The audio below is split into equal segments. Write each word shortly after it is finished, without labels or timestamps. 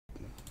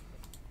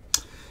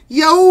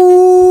Yo,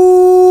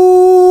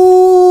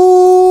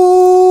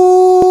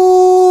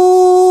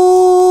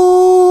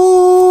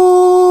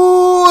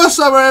 what's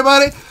up,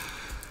 everybody?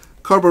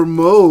 Carver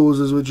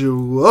Moses with you.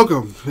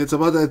 Welcome. It's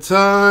about that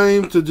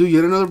time to do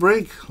yet another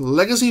break.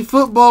 Legacy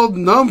Football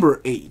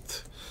number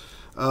 8.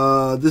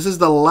 This is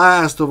the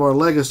last of our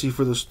legacy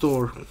for the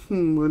store. I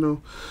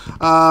know.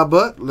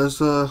 But let's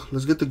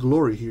get the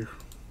glory here.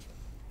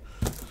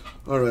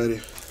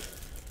 Alrighty.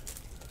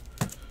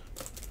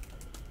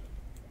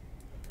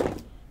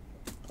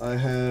 I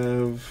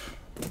have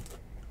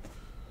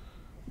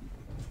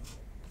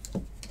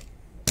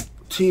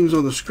teams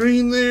on the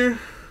screen there.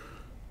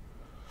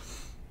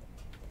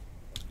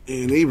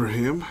 And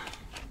Abraham.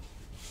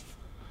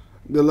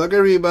 Good luck,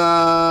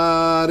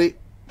 everybody.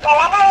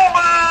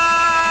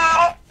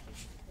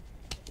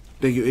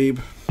 Thank you, Abe.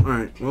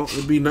 Alright, well,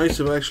 it'd be nice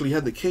if I actually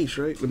had the case,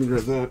 right? Let me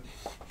grab that.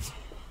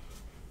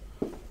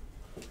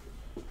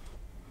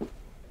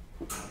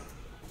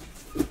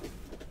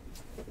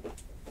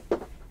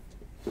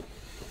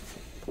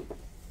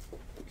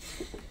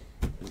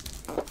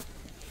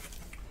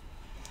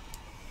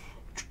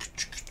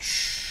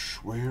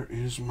 Where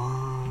is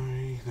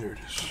my... There it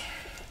is.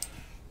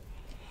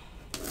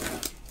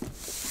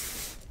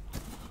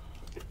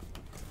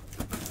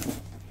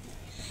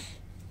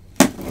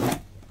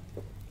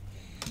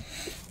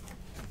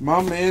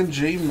 My man,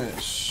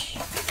 J-Miss.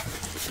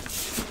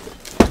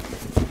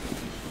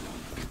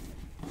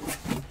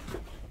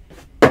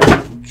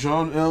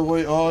 John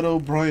Elway auto,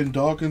 Brian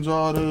Dawkins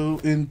auto,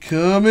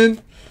 incoming.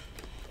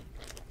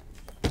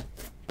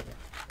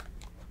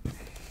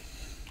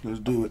 Let's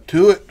do it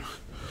to it.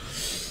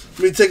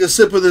 Let me take a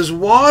sip of this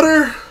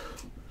water.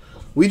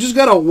 We just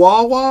got a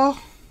Wawa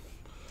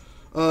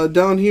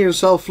down here in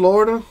South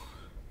Florida.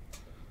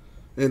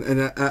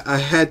 And I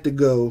had to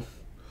go.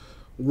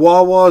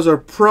 Wawas are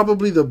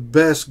probably the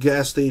best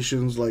gas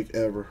stations like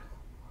ever.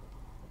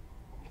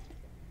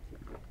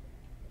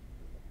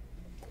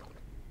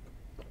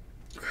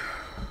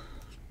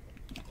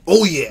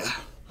 Oh yeah.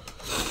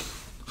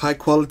 High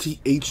quality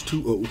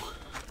H2O.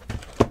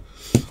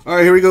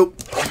 Alright, here we go.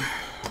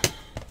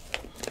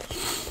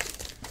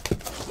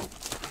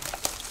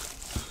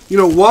 You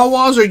know,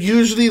 Wawas are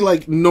usually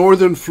like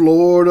northern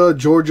Florida,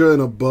 Georgia,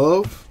 and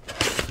above.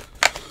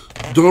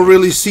 Don't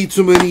really see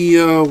too many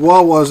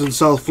Wawas in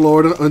South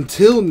Florida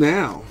until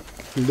now.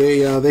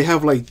 They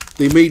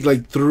made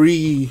like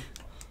 3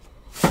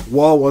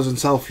 Wawas in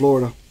South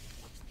Florida.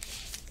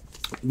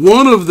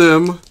 One of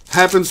them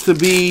happens to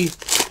be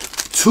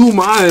 2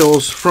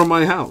 miles from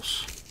my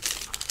house.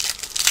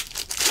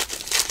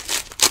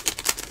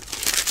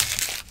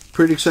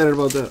 Pretty excited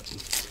about that.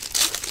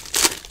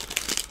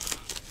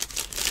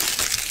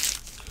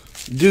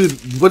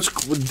 Dude,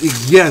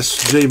 yes,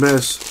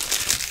 J-Mess.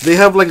 They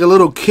have like a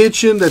little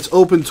kitchen that's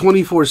open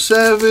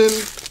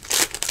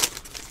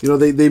 24/7. You know,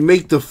 they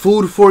make the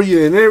food for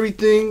you and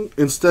everything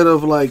instead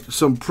of like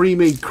some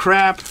pre-made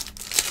crap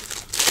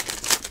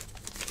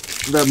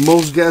that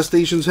most gas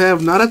stations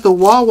have. Not at the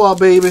Wawa,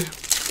 baby.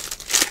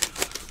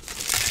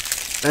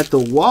 At the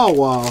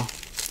Wawa,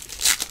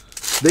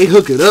 they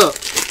hook it up.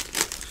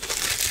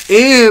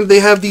 And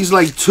they have these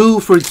like 2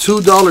 for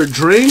 $2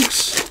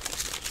 drinks.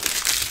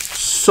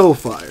 So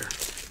fire.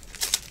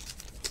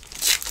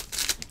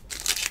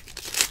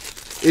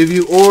 If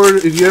you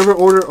ever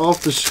order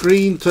off the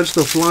screen, touch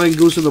the flying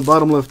goose in the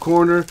bottom left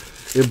corner.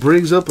 It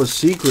brings up a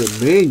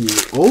secret menu.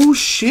 Oh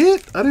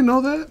shit! I didn't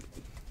know that.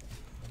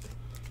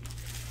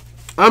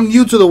 I'm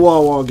new to the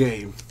Wawa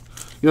game.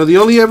 You know, the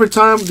only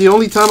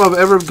time I've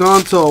ever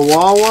gone to a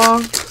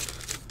Wawa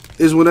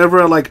is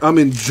whenever I'm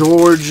in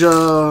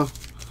Georgia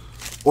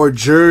or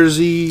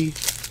Jersey.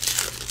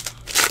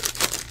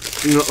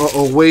 You know,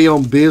 away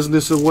on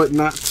business and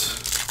whatnot.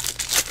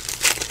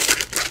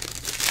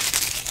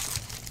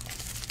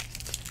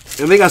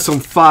 And they got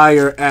some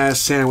fire-ass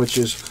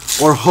sandwiches.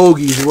 Or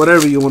hoagies,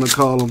 whatever you want to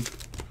call them.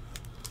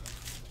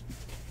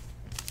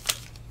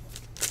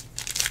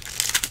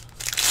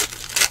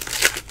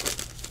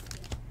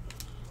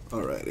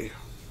 Alrighty.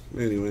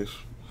 Anyways.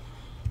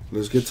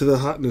 Let's get to the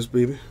hotness,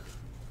 baby.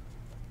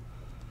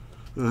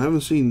 I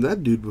haven't seen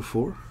that dude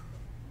before.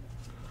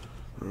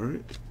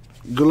 Alright.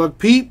 Good luck,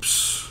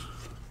 peeps.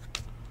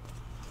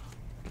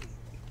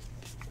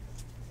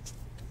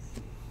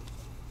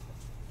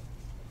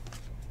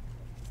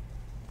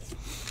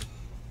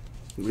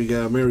 We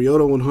got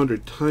Mariota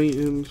 100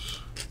 Titans.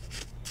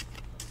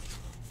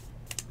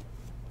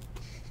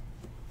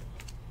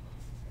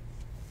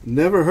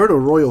 Never heard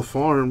of Royal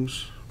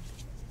Farms.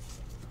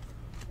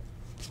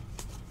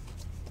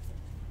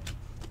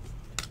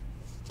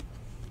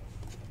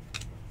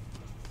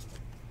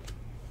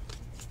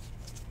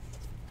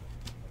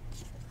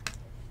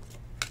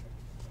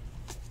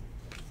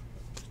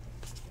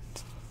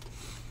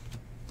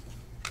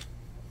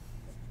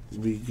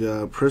 We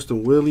got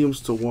Preston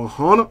Williams to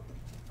 100.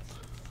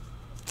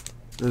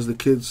 As the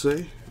kids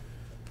say.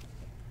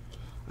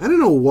 I didn't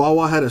know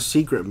Wawa had a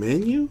secret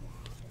menu.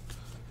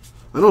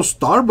 I know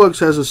Starbucks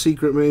has a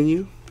secret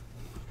menu.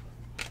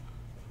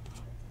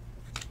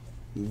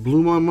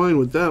 Blew my mind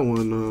with that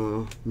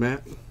one,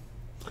 Matt.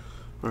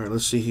 All right,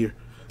 let's see here.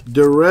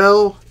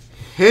 Darrell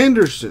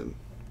Henderson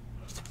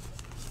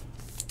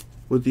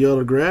with the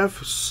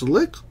autograph.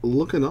 Slick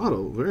looking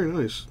auto. Very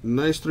nice.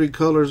 Nice 3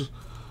 colors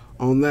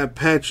on that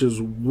patch as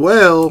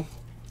well.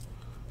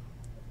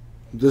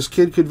 This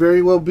kid could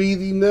very well be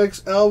the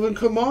next Alvin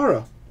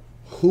Kamara.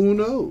 Who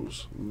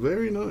knows?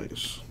 Very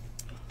nice.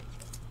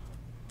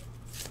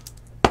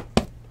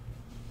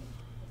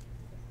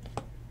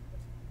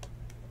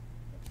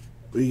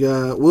 We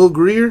got Will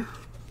Greer,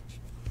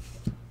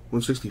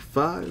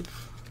 165.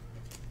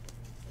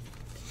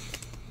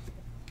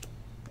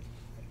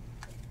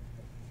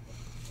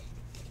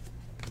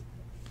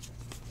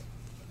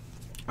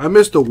 I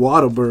missed the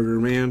Whataburger,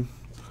 man.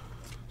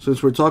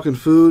 Since we're talking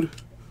food,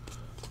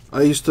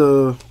 I used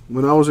to,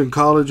 when I was in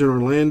college in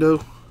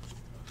Orlando,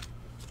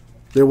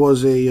 there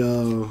was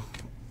a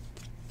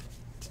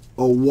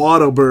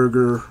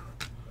Whataburger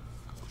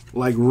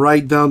like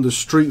right down the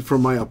street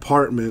from my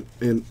apartment,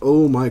 and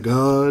oh my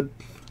god,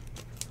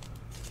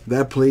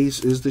 that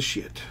place is the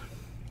shit.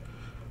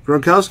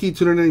 Gronkowski,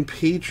 209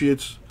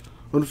 Patriots.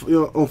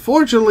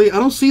 Unfortunately, I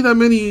don't see that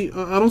many.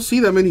 I don't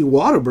see that many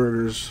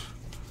Whataburgers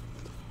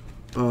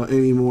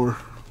anymore.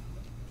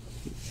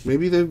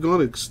 Maybe they've gone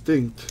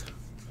extinct.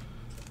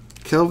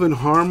 Kelvin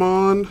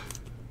Harmon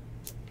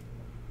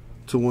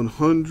to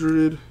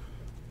 100.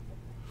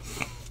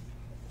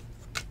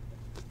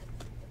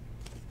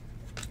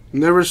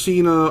 Never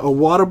seen a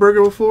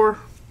Whataburger before?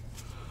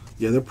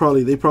 Yeah, they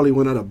probably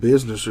went out of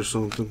business or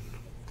something.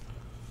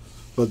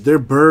 But their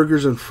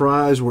burgers and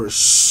fries were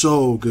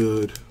so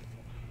good.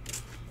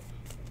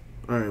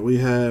 All right, we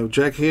have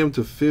Jack Ham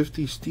to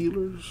 50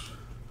 Steelers.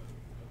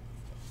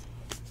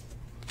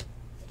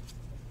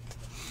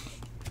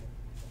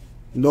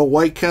 No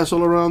White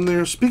Castle around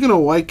there. Speaking of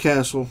White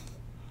Castle,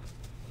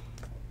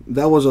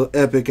 that was an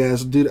epic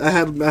ass dude. I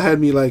had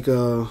me like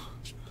a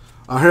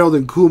Harold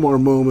and Kumar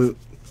moment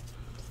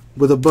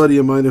with a buddy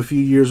of mine a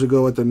few years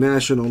ago at the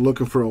National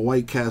looking for a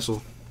White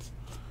Castle.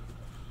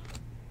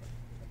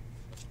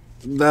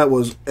 That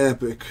was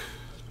epic.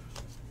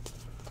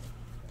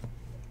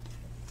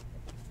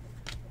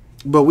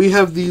 But we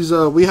have these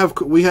we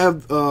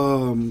have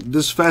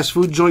this fast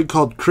food joint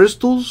called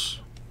Crystals,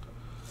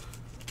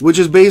 which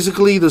is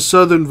basically the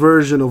southern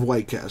version of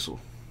White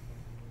Castle.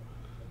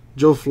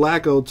 Joe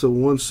Flacco to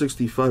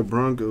 165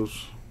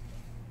 Broncos.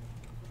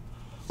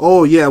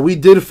 Oh yeah, we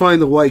did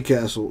find the White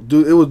Castle,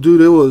 dude. It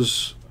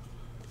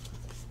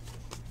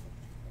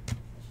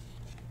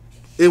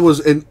was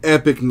an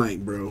epic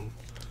night, bro.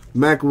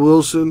 Mac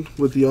Wilson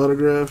with the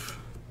autograph.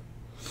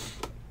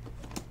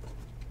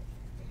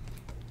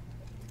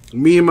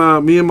 Me and my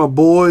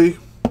boy,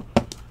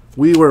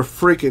 we were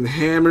freaking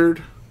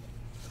hammered,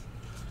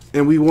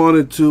 and we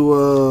wanted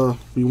to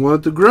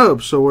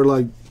grub. So we're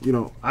like,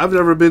 I've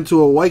never been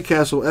to a White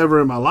Castle ever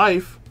in my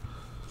life.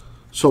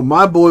 So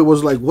my boy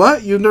was like,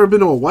 what? You've never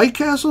been to a White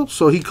Castle?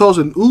 So he calls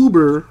an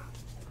Uber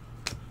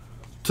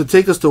to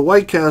take us to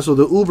White Castle.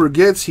 The Uber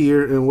gets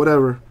here and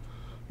whatever.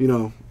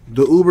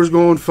 The Uber's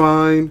going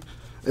fine.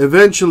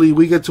 Eventually,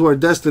 we get to our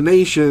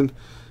destination.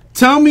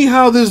 Tell me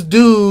how this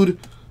dude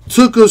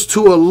took us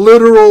to a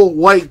literal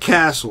White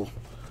Castle.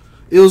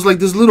 It was like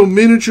this little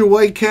miniature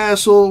White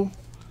Castle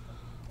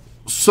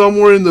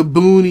somewhere in the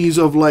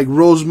boonies of like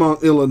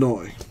Rosemont,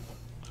 Illinois.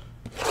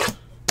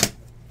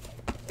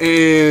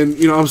 And,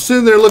 I'm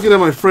sitting there looking at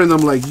my friend.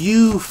 I'm like,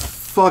 you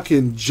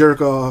fucking jerk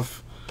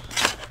off.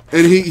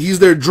 And he's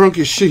there drunk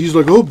as shit. He's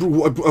like,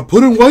 oh, I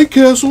put in White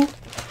Castle.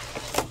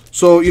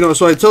 So,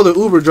 so I tell the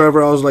Uber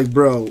driver, I was like,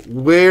 bro,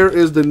 where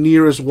is the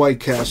nearest White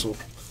Castle?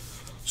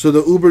 So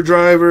the Uber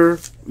driver,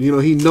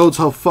 he knows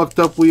how fucked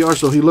up we are.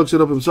 So he looks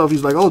it up himself.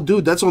 He's like, oh,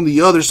 dude, that's on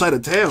the other side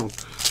of town.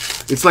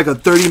 It's like a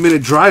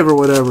 30-minute drive or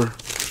whatever.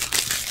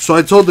 So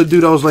I told the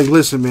dude, I was like,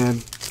 listen,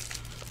 man,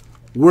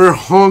 we're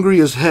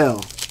hungry as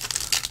hell.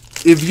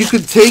 If you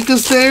could take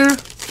us there,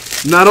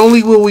 not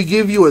only will we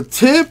give you a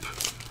tip,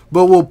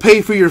 but we'll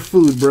pay for your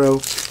food,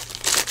 bro.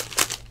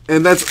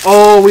 And that's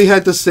all we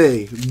had to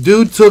say.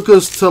 Dude took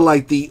us to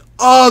like the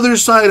other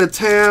side of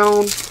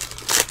town.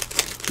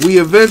 We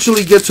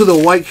eventually get to the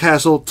White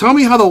Castle. Tell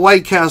me how the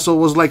White Castle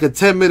was like a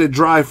 10-minute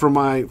drive from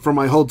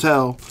my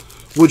hotel,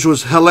 which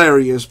was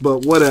hilarious,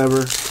 but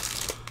whatever.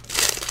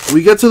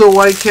 We get to the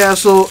White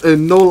Castle,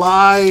 and no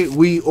lie,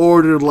 we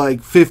ordered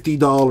like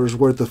 $50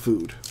 worth of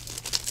food.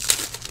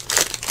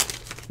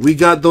 We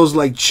got those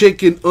like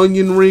chicken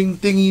onion ring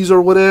thingies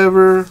or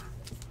whatever.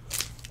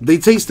 They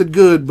tasted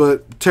good,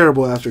 but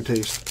terrible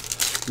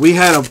aftertaste. We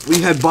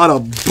had bought a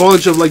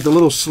bunch of like the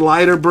little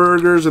slider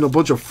burgers and a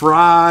bunch of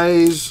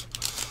fries.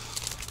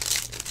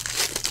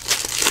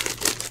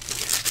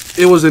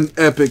 It was an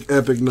epic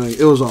night.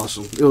 It was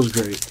awesome. It was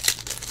great.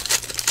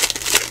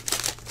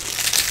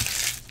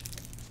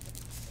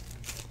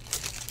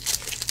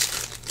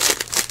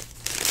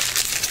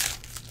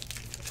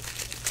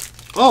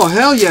 Oh,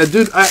 hell yeah,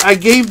 dude. I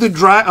gave the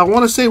driver, I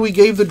want to say we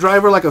gave the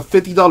driver like a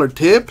 $50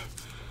 tip.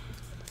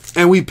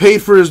 And we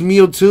paid for his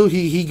meal too.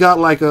 He got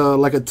like a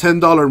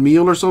 $10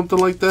 meal or something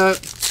like that.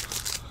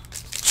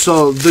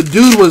 So the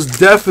dude was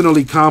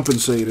definitely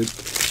compensated.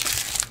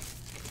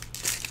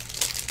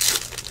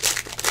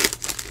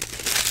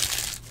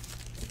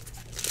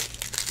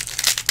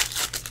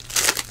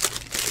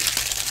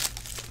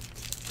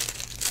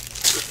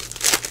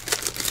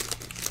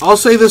 I'll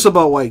say this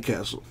about White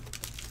Castle.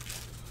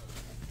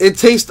 It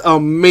tastes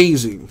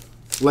amazing.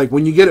 Like,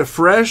 when you get it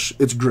fresh,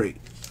 it's great.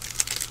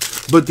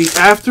 But the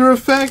after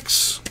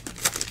effects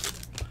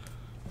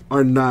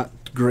are not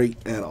great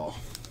at all.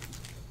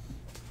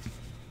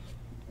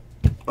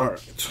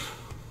 Alright.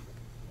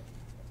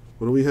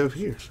 What do we have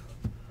here?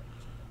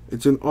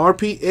 It's an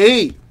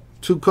RPA.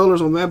 2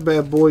 colors on that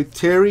bad boy.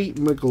 Terry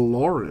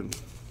McLaurin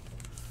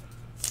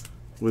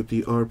with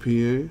the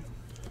RPA.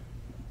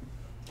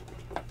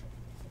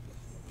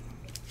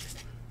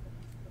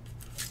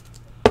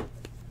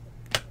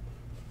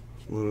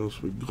 What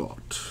else we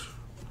got?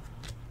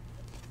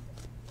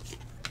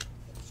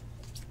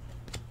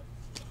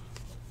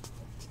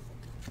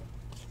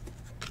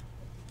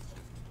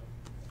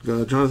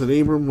 Got Jonathan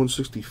Abram,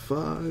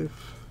 165.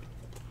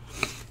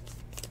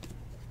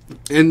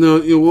 And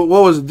what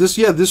was it? This?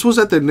 Yeah, this was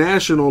at the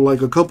National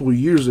like a couple of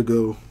years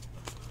ago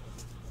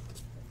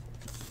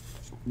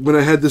when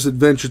I had this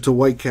adventure to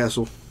White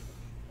Castle.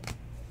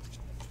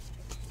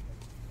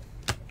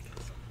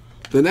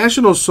 The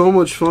National's so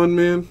much fun,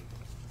 man.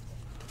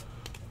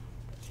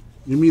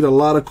 You meet a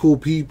lot of cool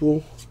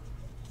people.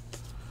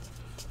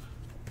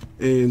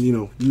 And, you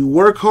know, you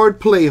work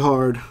hard, play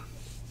hard.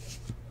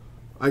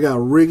 I got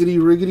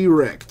riggedy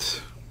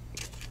wrecked.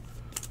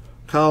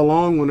 Kyle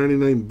Long,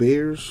 199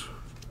 Bears.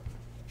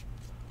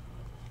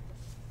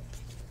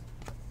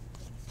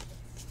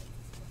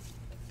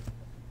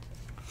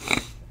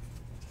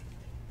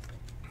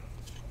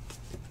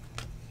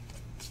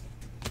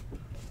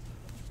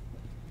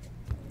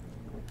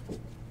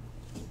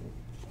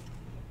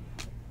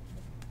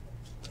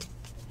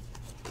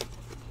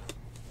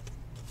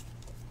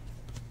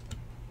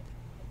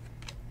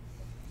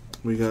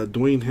 We got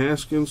Dwayne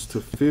Haskins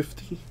to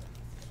 50.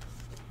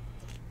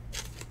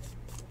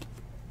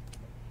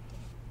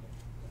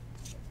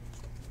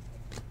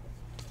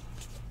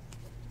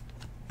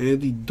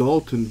 Andy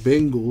Dalton,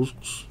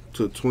 Bengals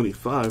to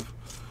 25.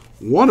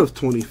 1 of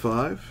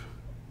 25.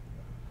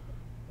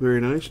 Very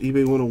nice.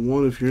 eBay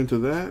 101 if you're into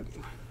that.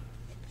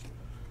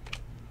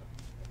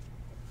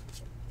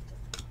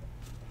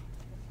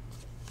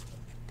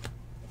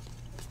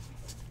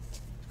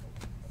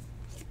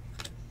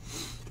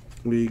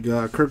 We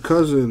got Kirk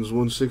Cousins,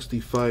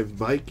 165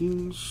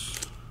 Vikings.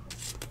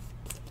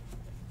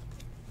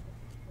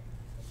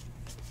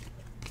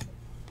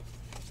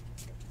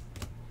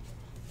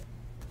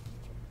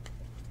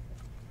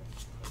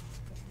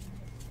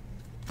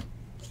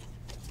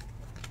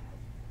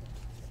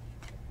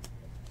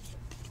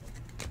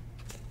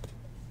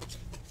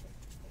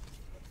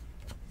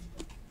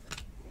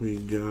 We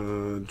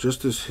got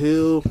Justice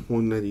Hill,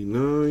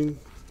 199.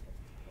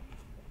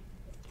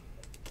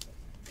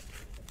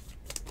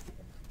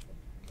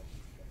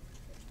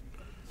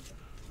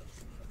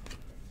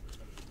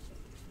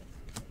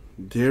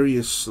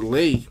 Darius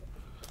Slay,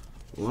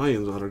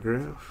 Lions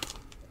autograph.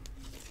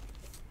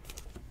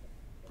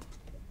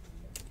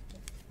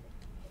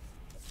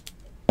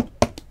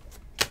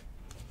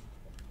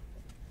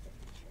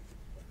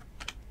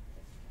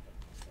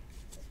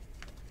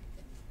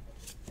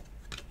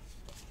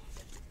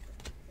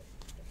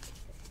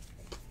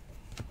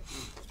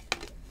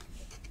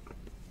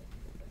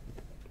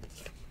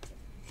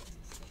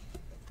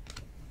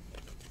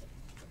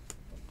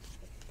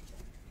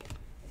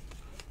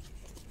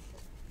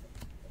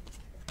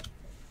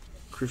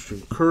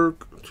 Christian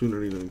Kirk,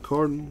 299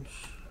 Cardinals.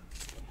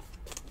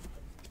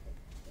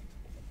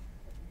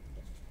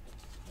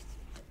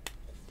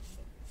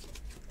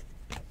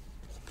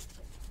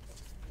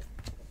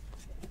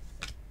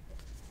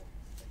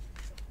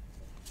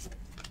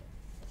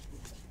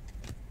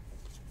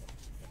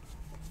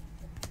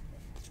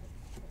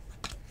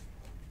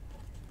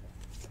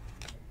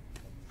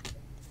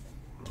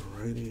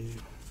 Alrighty.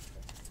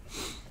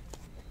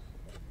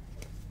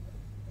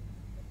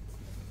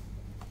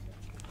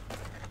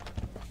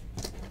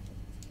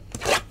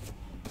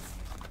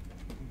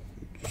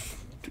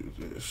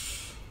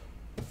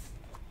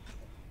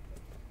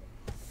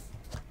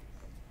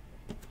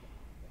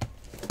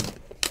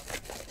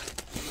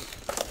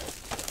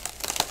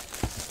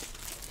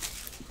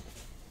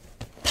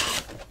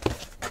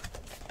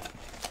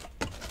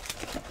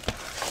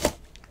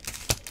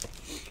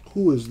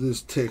 Who is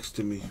this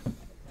texting me?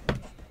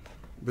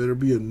 Better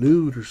be a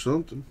nude or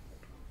something.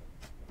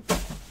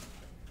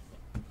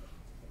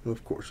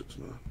 Of course it's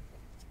not.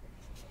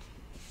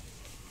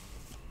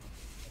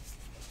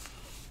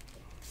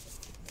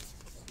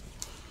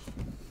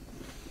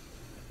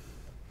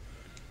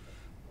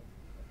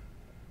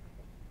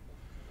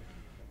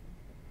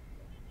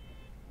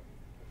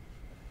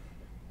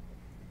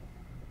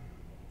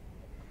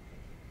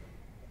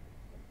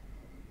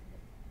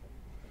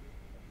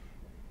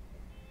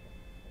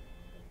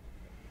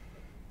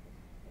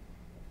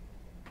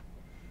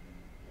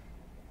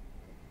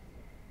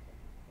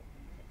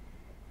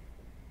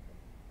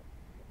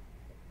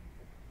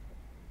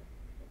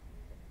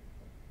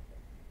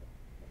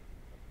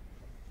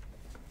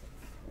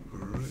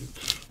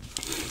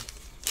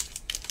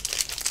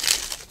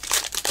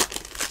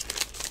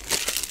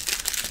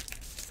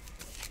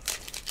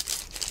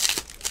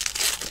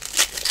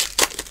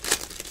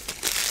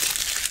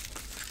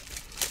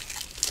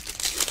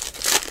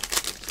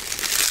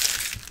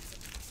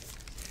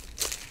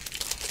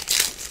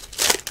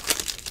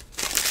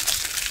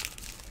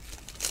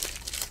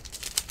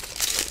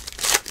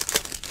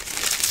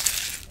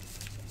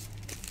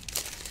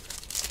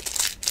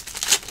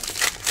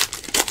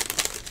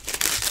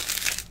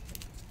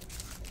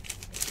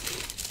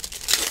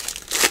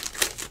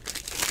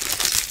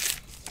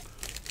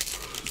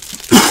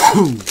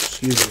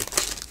 Excuse me.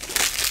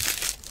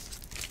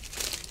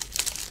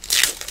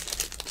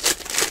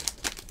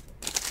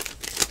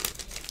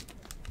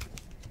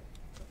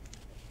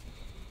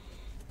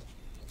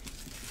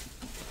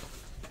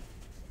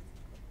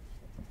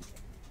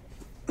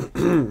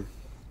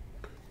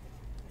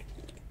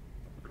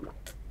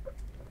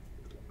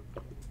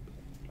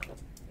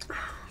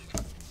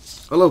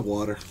 I love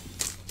water.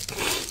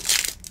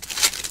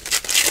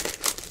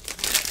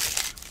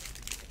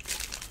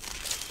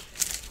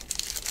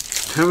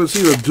 Haven't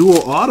seen a dual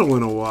auto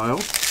in a while.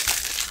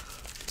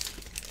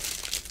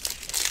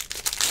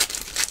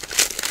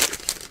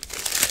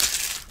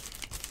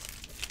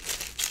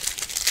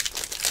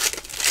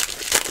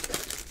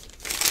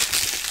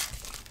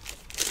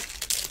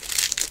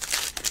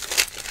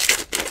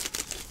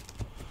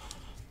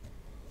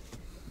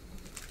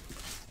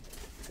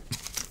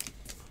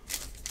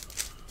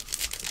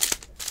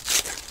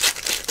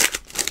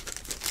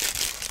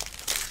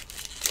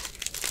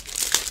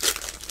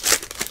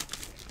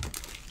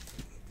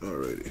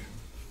 Alrighty.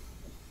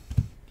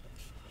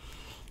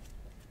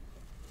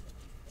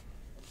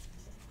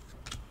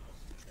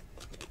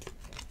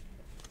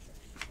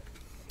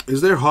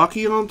 Is there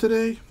hockey on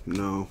today?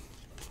 No.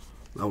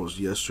 That was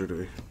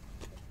yesterday.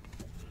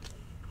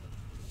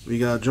 We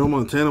got Joe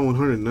Montana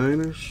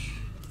 109ers.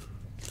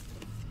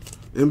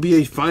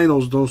 NBA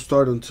Finals don't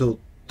start until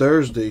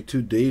Thursday,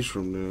 2 days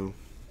from now.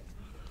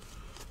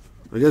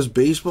 I guess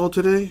baseball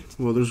today?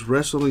 Well, there's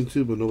wrestling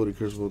too, but nobody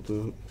cares about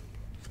that.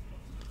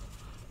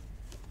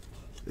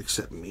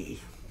 Except me.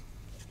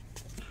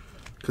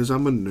 Because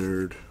I'm a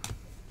nerd.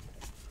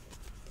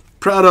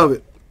 Proud of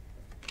it.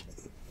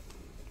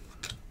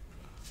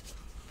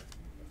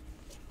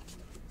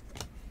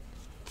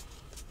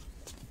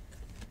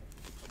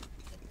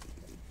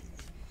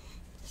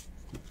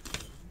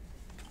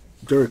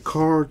 Derek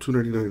Carr,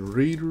 299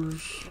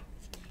 Raiders.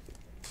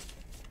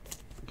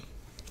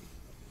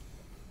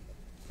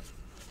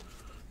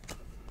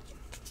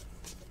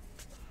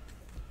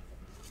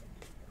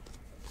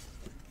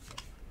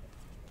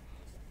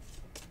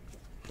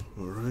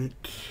 All right.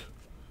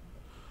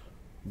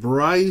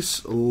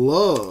 Bryce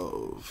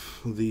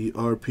Love, the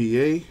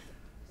RPA.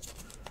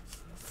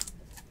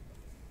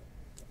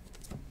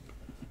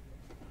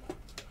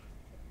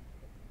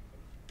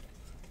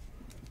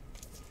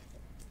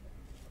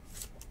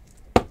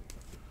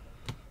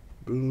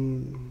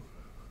 Boom.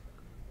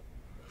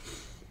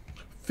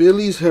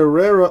 Phillies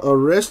Herrera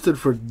arrested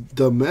for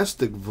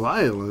domestic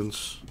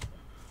violence.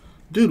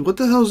 Dude, what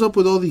the hell's up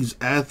with all these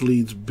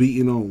athletes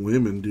beating on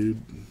women,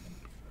 dude?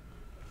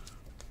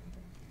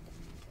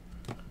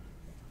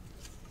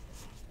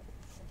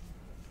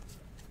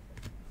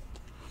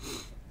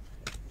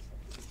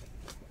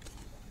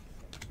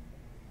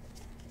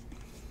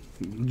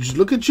 Just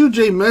look at you,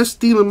 J Mess,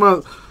 stealing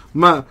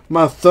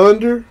my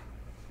thunder.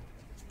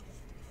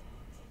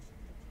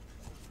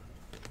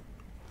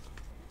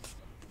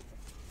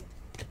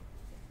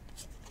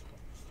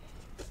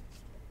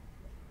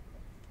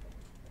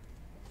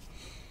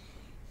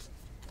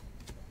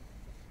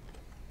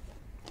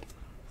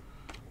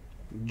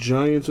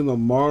 Giants and the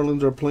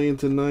Marlins are playing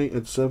tonight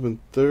at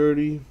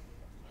 7:30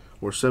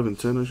 or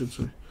 7:10, I should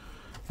say.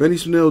 Benny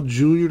Snell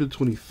Jr. to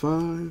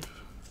 25.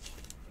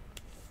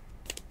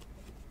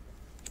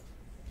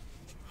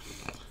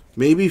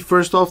 Maybe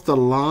first off the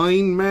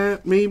line,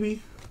 Matt,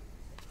 maybe.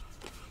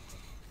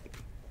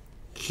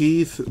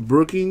 Keith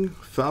Brooking,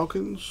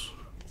 Falcons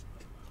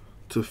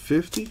to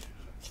 50.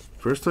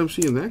 First time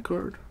seeing that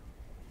card.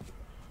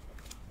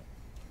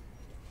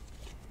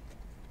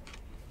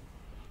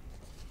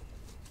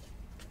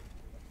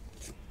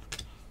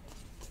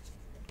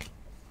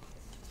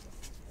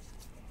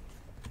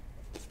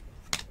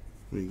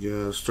 We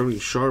got Sterling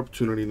Sharp,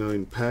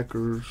 299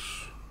 Packers.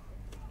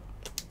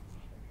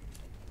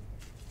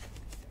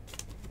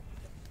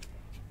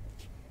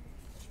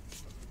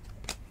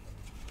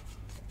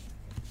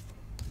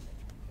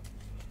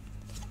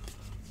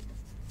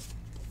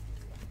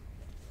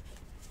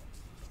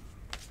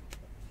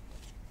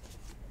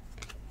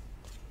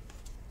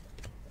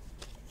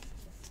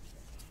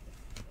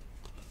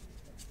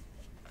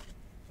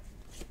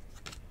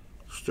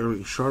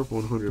 Sterling Sharp,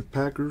 100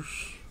 Packers.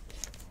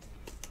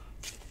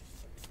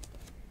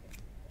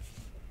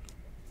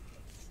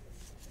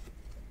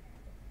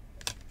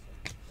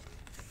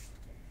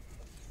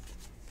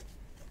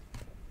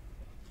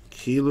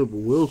 Caleb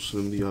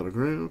Wilson, the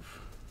autograph.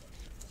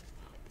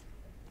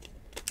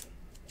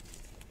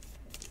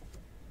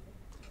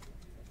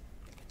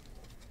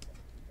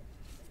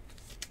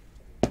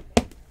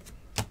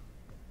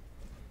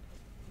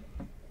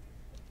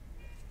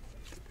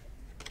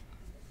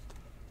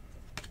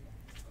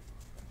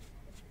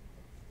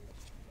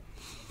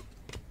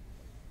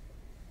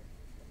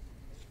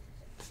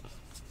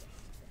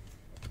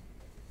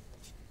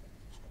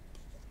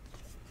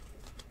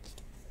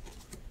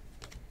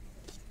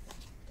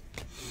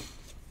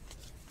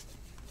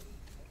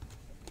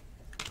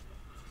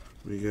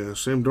 We got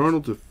Sam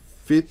Darnold to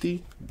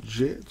 50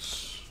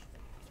 Jets.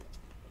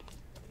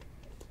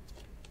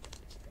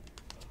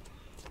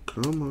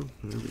 Come on,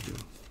 there we go.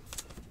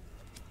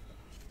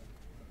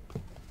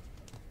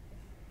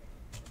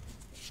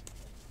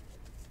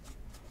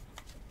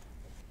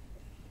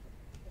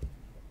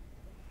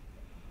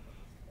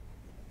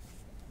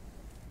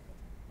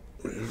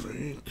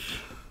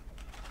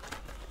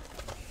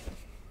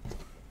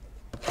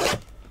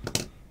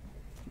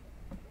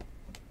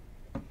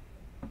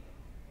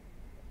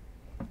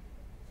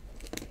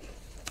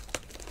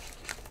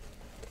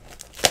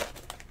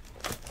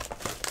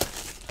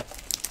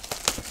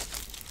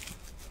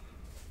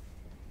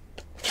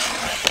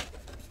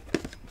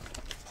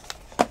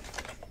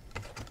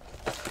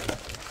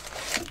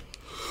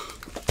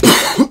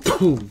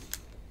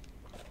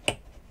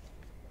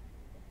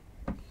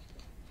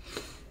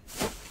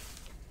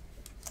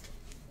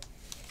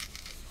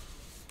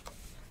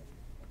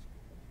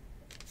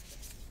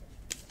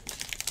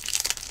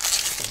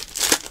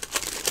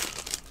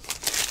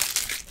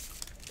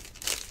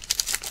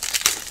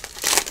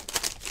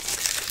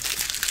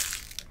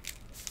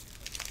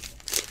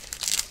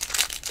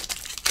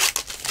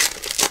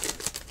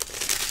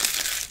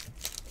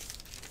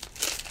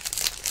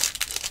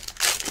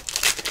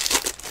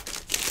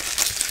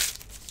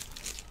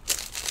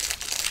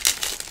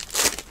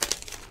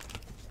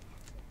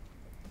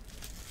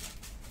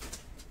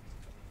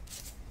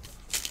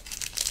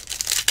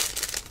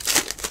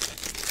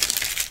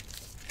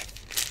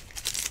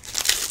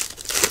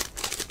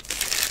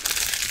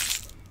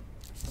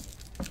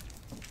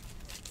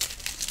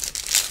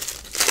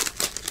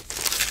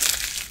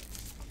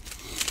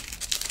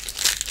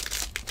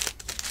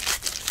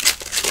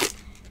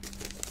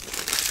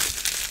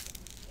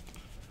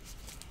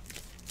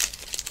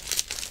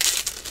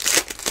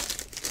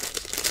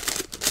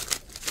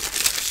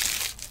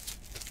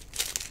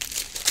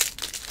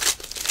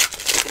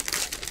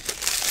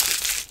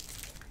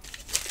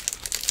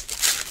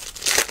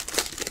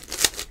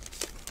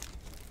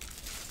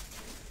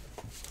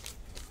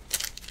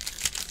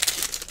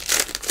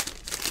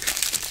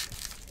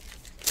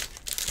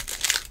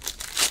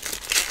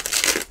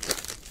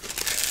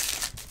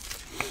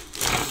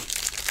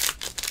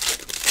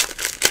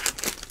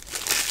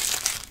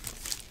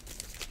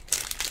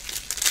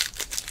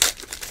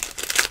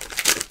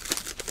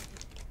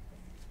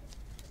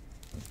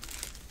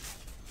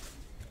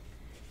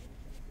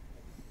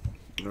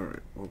 Alright,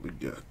 what we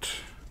got?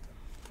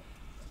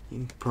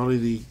 Probably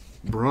the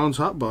bronze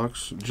hot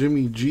box.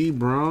 Jimmy G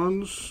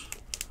bronze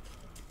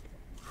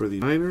for the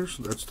Niners.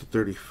 That's the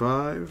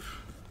 35.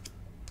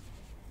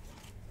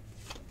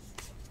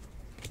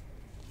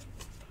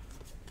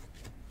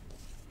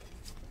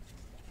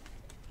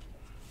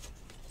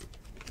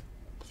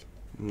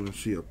 I'm going to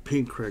see a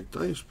pink cracked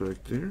ice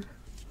back there.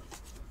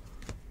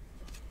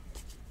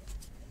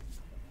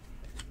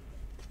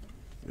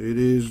 It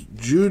is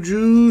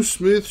Juju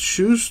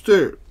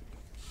Smith-Schuster.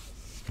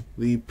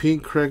 The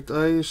pink cracked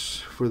ice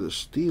for the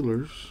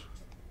Steelers.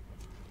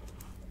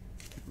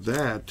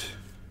 That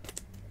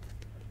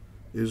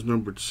is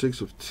numbered 6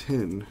 of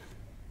 10.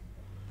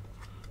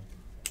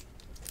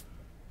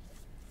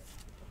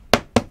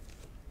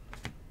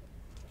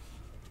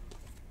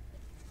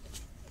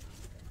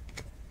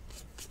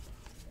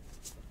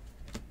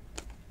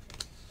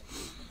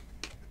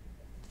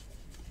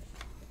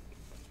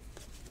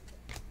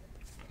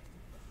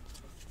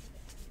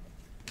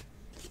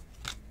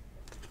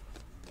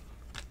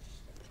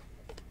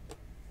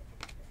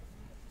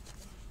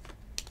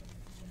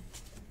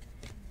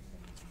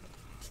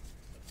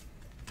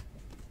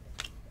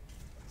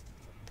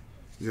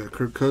 You got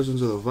Kirk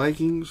Cousins of the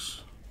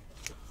Vikings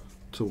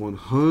to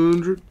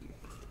 100.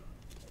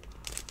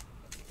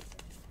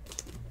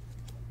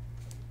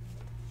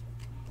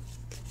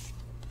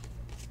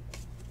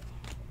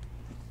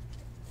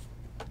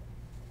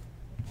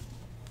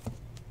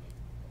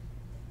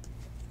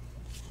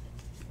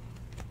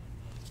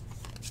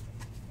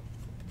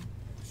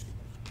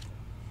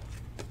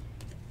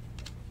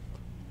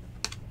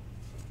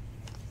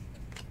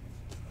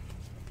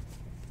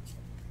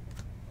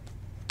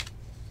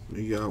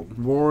 You got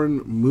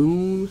Warren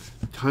Moon,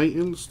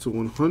 Titans to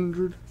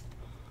 100.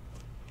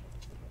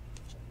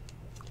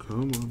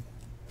 Come on.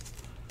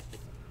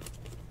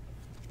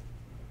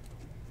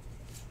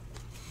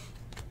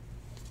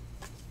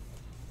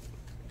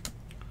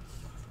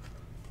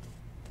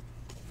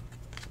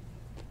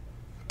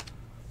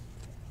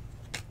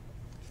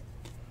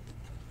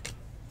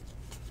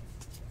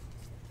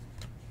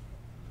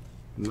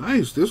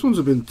 Nice. This one's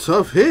been a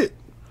tough hit.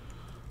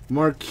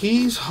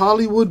 Marquise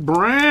Hollywood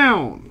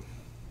Brown.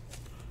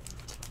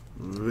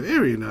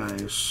 Very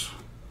nice.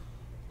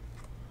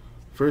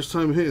 First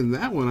time hitting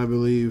that one, I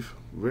believe.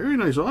 Very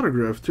nice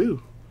autograph,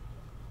 too.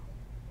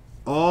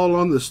 All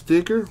on the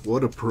sticker.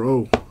 What a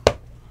pro.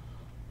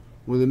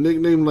 With a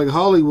nickname like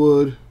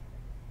Hollywood,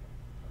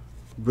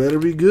 better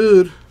be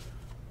good.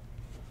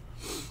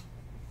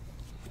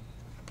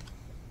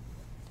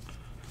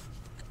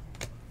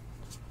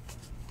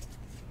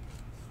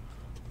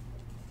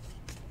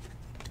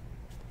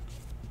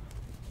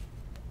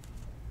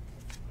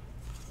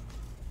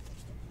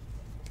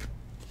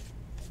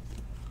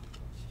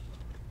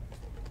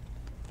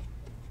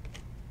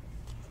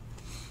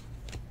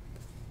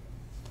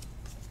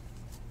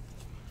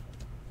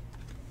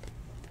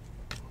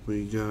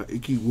 We got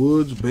Icky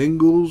Woods,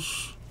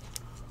 Bengals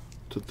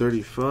to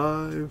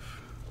 35.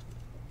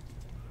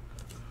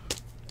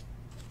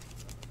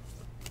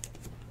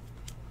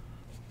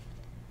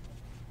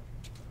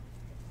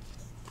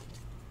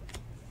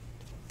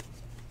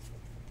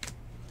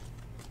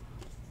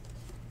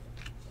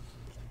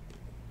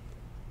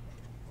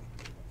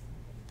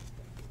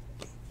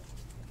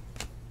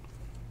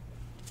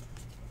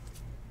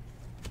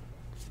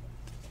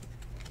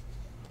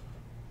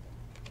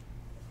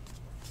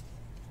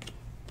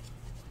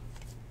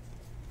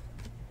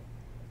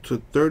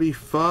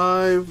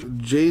 2/35,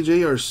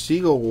 J.J.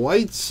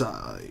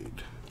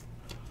 Arcega-Whiteside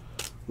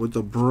with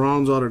the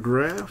bronze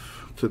autograph.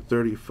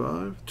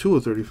 2/35,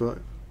 2/35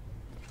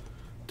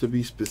 to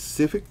be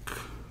specific.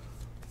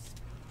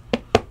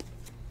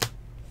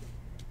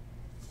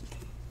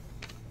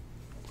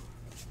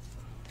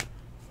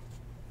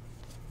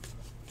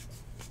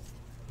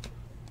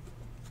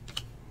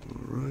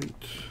 All right.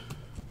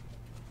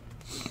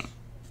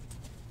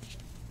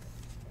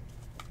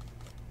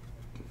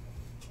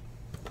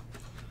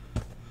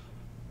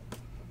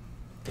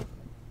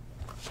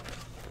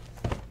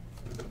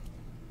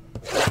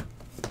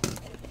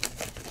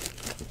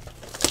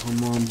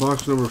 I'm on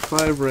box number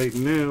 5 right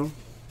now.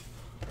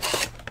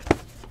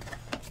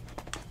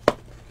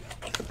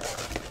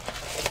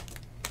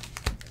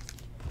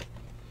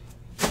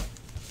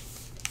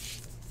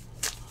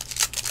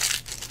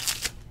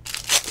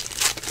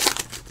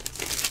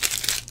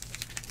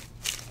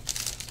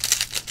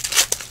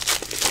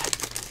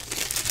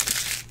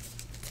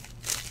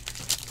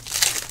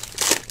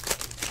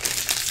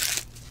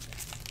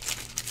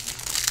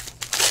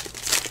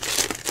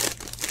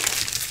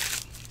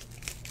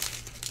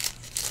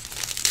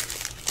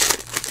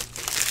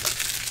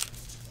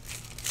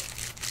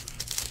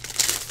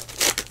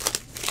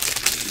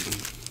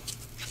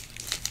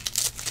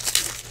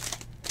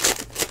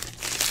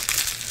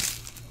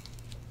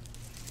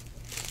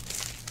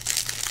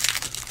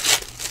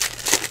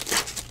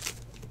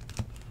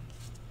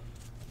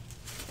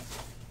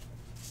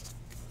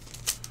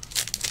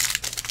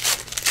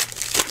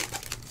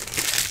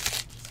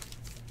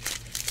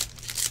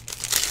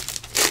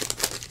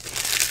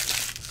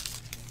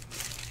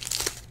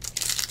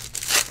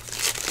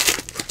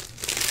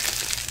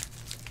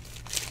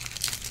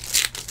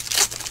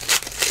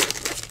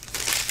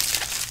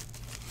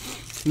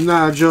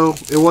 Nah, Joe,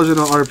 it wasn't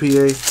an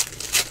RPA.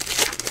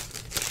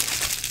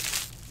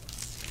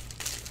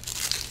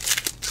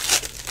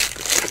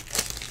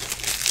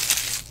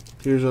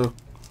 Here's a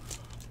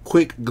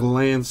quick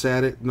glance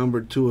at it. Number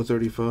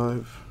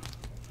 2/35.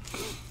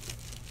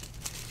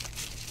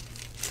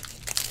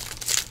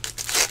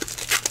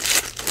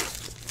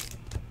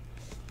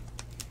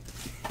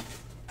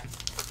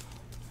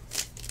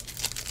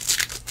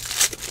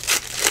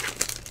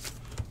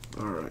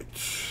 All right.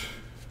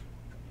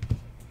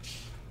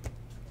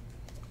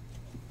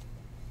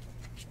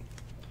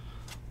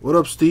 What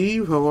up,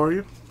 Steve? How are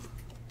you?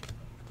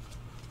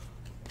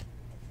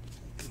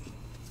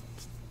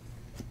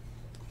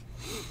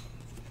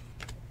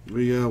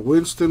 We got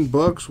Winston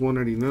Bucks,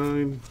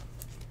 189.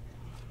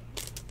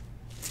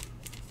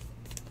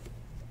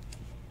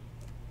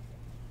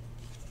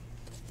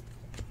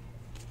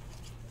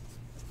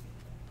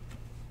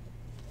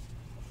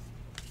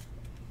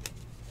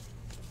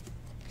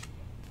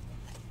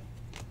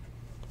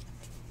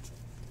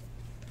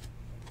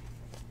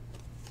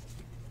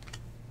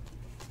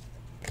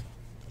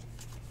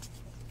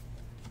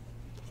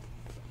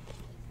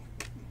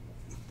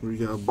 We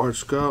got Bart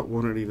Scott,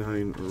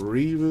 189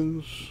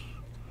 Ravens.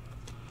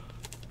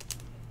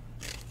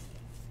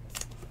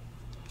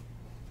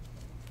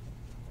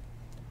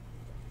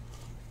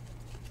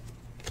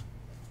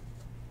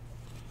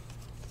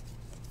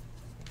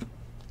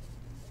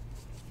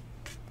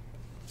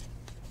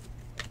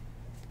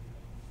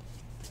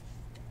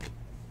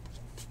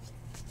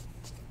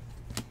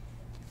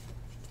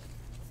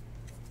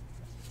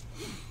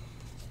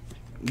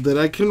 That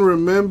I can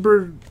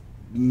remember,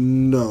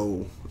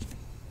 no.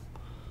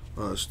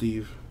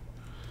 Steve.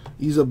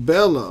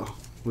 Isabella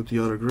with the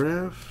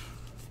autograph.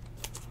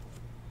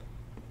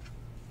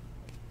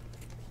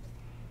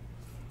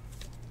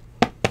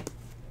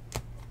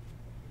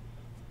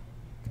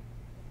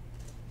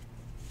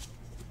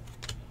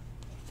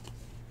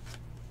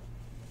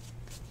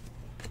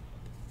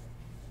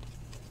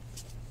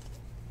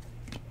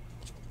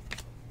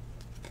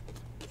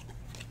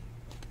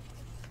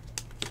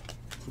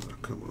 Oh,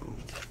 come on.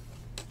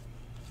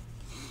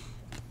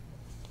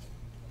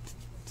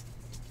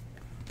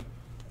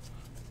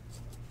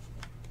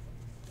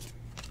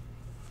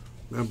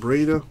 Now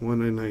Breda,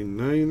 199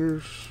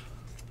 Niners.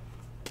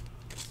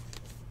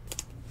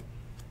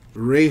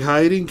 Ray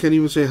hiding, can't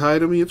even say hi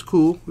to me. It's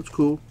cool. It's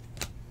cool.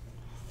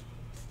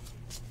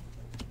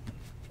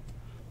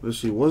 Let's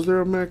see, was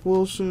there a Mac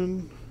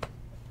Wilson?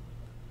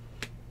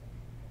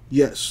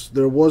 Yes,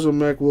 there was a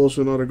Mac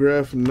Wilson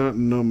autograph, not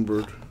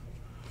numbered.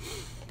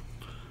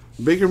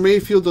 Baker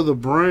Mayfield of the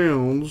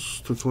Browns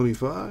to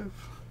 25.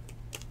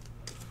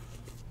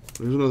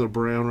 There's another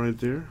Brown right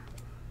there.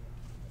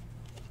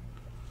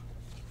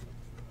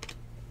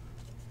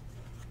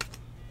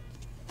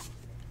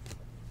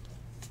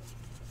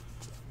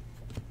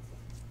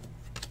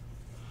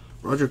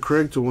 Roger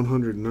Craig to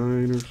 100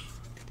 Niners.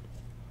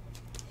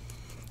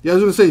 Yeah, I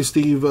was going to say,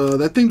 Steve,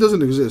 that thing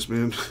doesn't exist,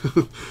 man.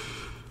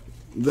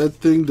 That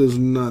thing does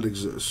not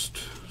exist.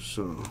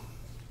 So.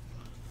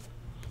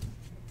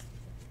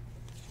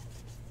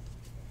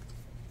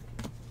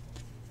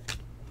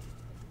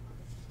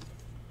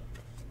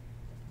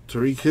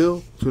 Tariq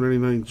Hill,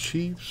 299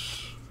 Chiefs.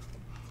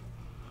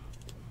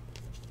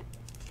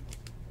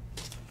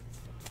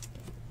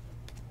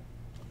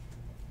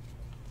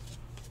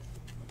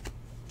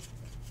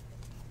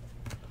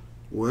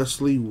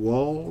 Wesley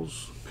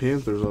Walls,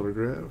 Panthers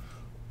autograph.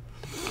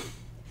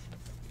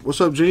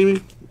 What's up,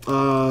 Jamie?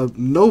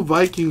 No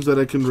Vikings that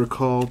I can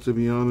recall, to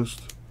be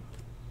honest.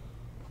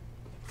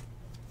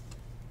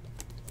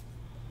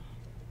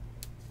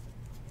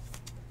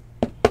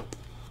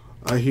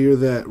 I hear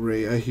that,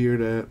 Ray. I hear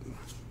that.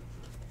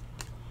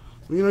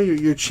 You know,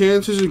 your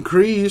chances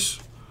increase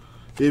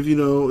if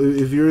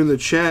if you're in the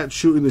chat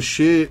shooting the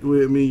shit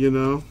with me. You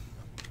know,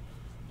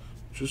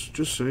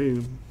 just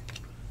saying.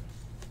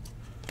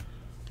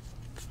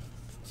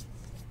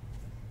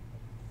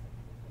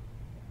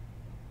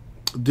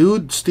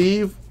 Dude,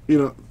 Steve,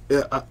 it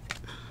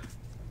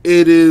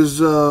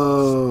is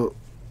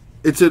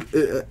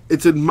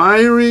it's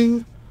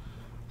admiring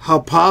how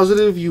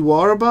positive you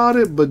are about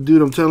it, but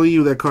dude, I'm telling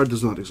you that card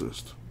does not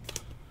exist.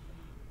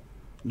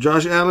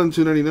 Josh Allen,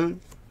 $2.99.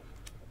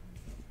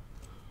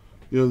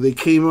 They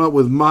came up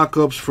with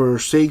mock-ups for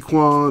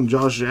Saquon,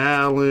 Josh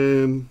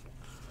Allen,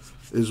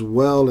 as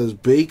well as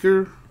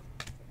Baker.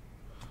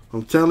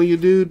 I'm telling you,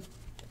 dude,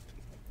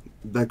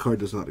 that card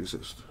does not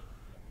exist.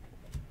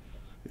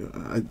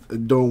 I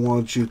don't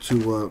want you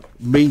to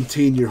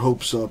maintain your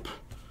hopes up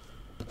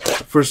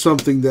for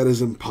something that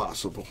is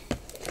impossible.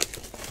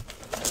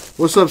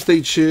 What's up,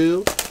 Stay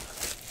Chill?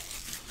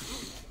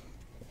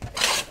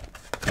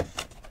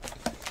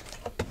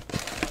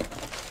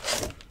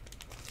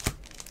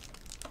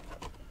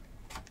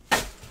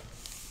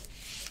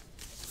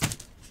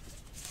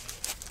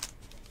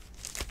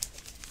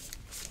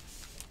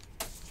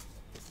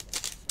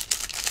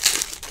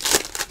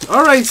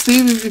 All right,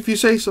 Steve, if you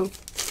say so.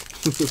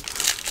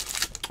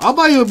 I'll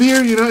buy you a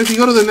beer, if you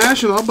go to the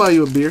National, I'll buy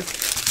you a beer.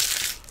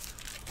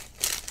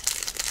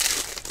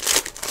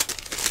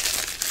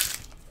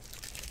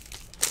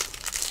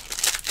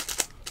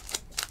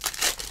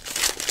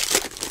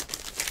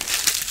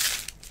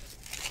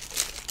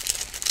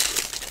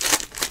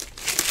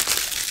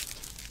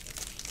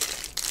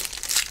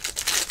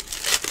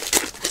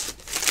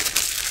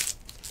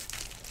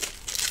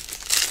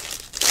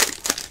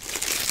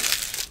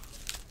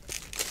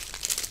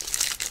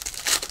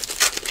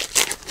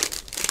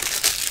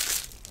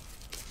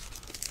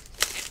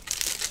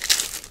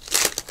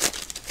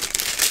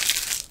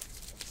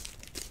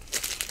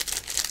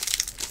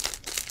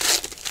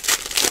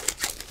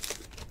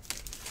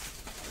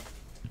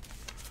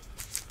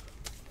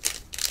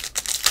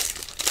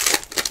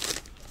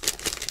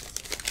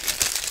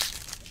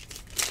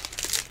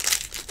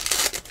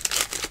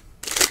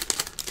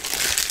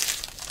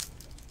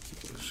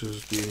 This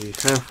is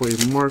the halfway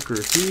marker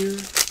here.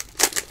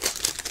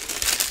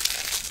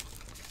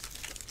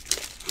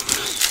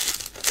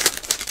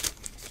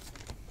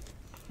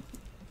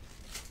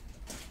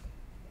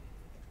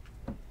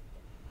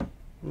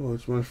 Oh,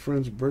 it's my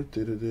friend's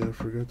birthday today. I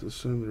forgot to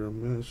send her a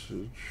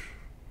message.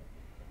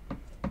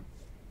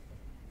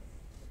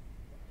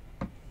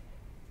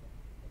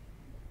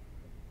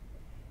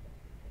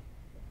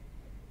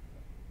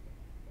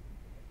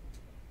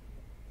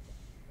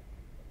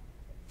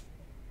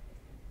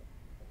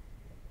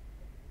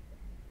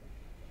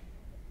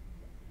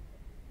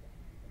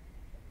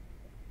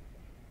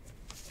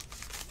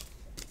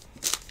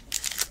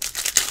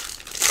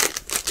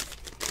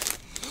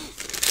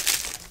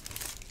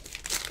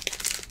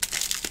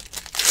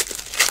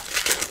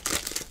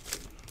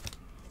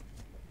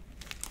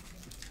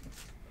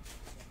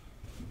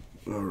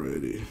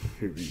 Alrighty,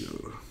 here we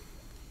go.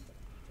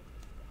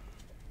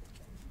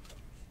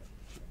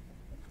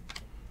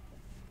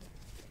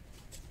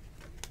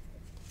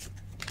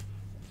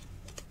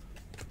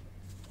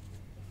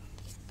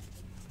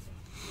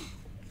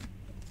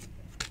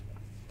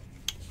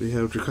 We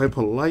have Ja'Kai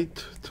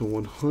Polite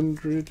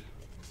 /100.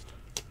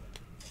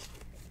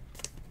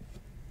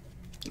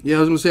 Yeah, I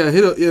was gonna say I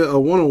hit a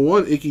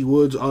 101 Ickey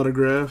Woods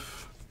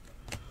autograph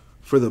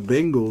for the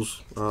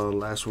Bengals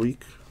last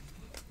week.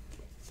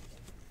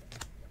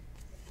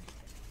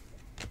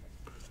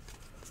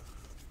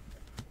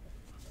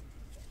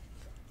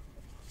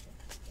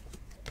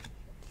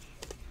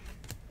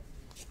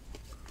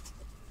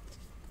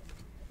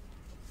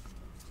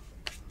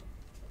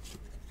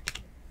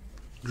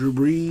 Drew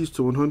Brees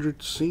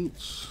 /100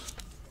 Saints.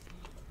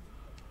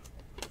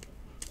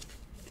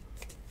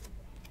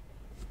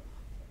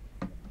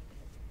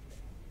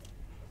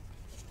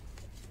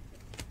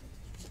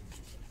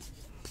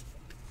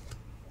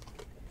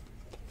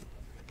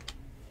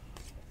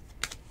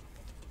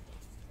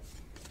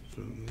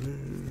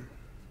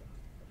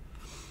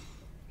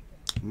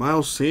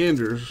 Miles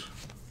Sanders,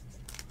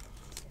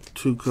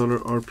 2-color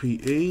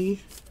RPA.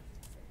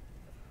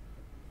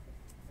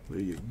 There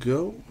you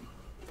go.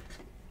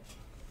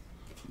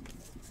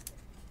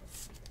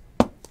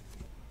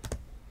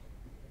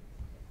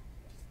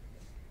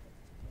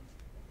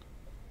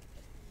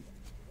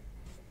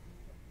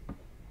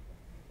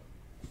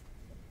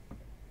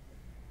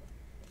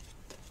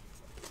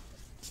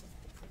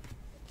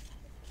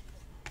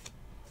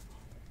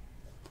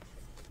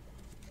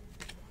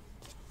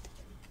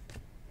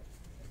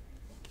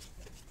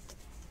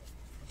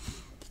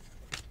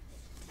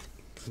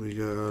 We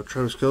got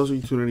Travis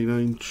Kelce,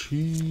 $2.99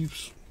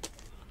 Chiefs.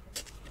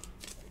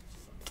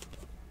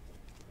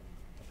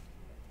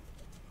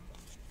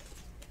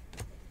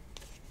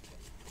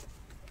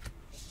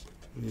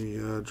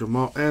 The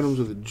Jamal Adams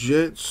of the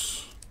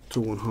Jets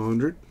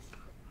 /100.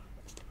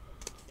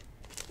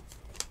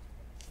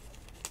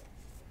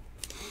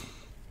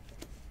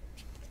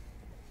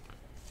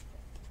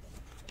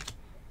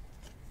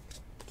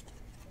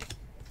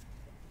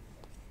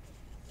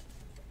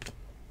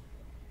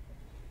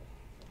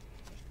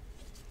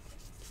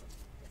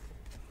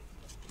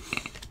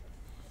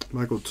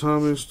 Michael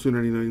Thomas,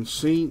 299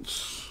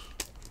 Saints.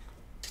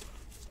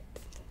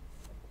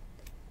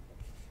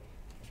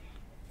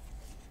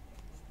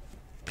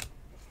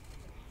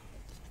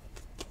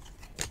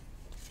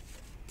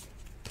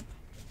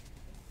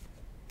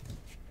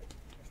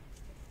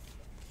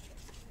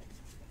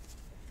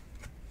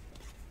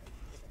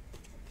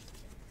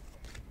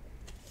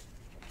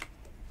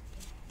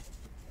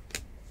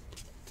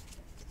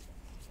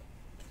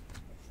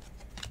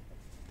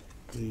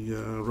 The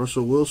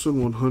Russell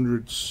Wilson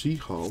 100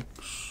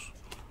 Seahawks.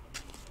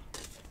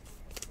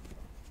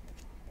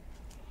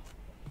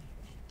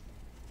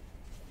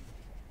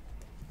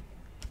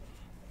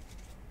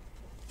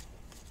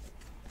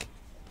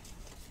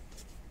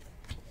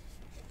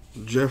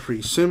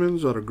 Jeffrey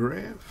Simmons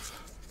autograph.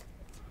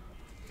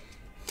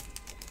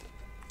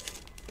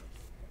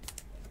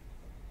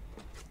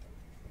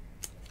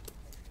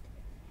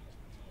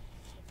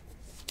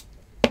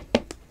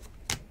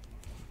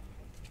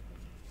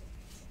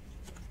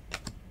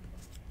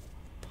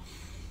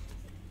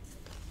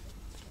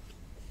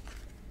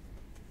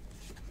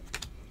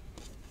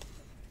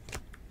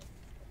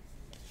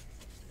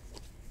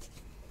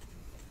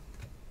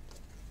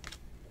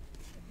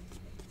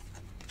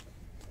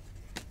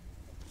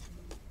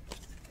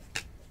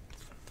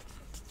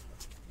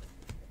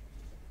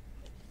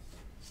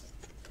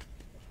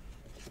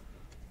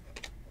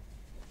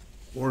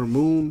 Warren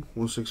Moon,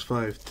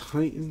 165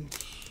 Titans.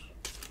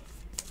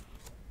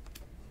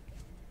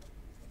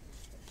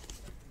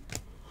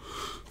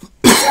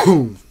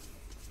 All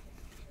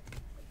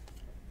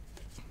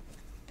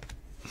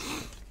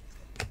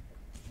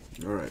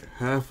right,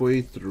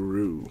 halfway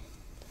through.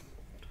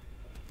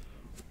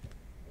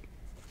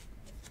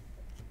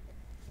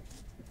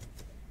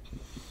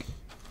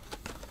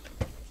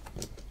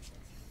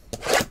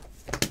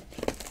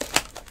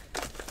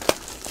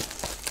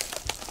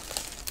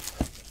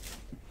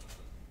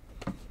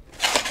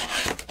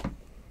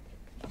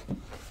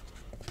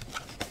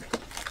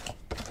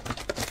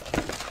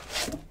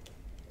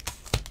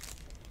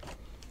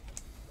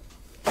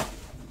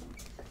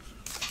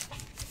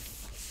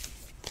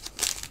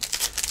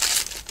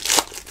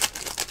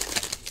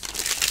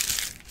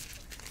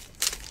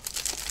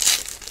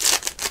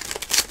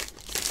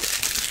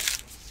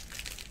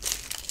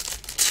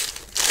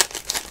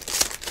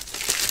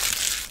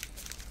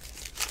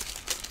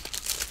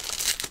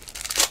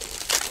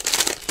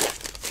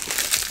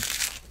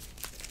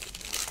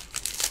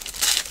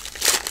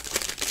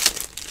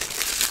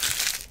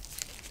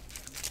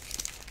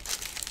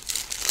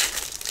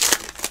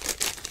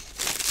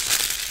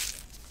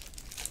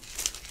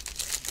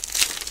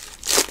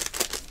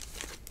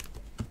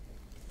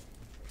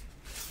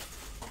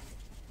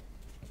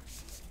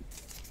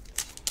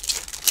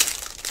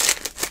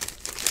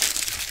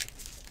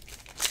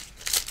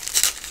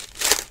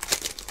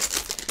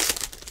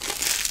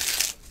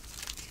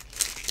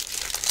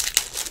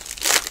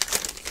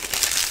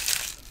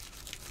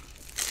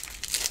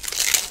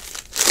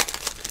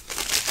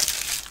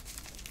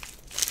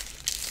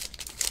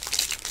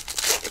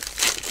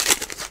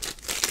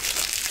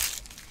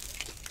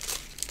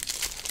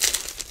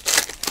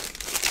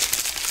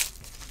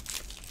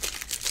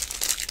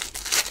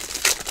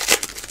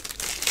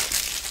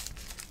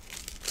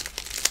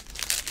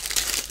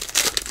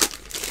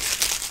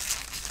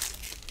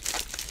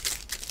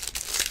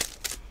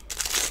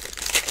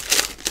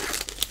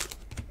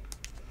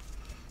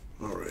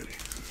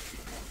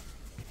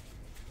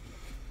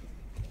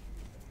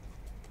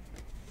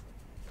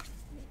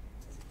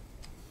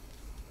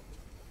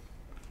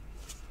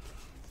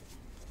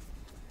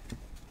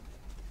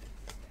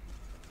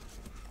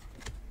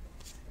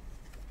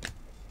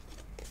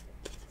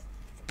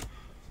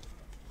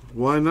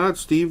 Why not,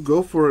 Steve?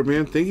 Go for it,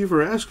 man. Thank you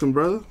for asking,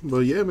 brother.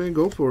 But yeah, man,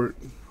 go for it.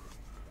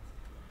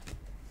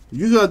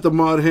 You got the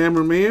mod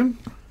hammer, man.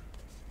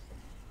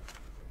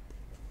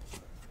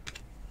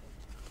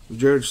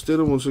 Jared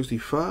Stidham,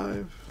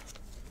 165.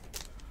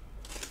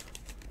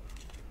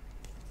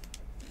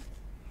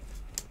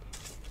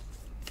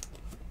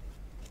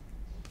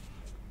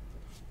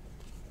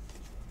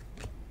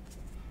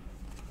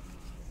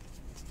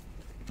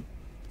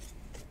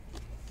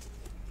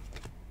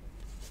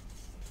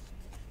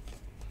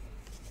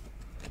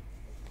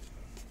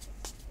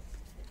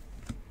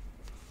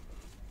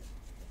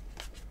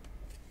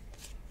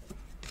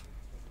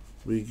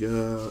 We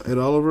got Ed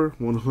Oliver,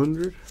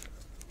 100.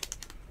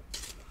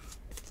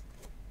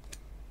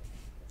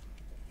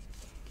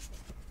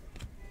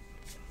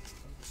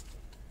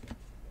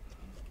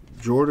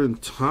 Jordan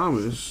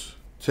Thomas,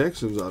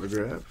 Texans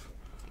autograph.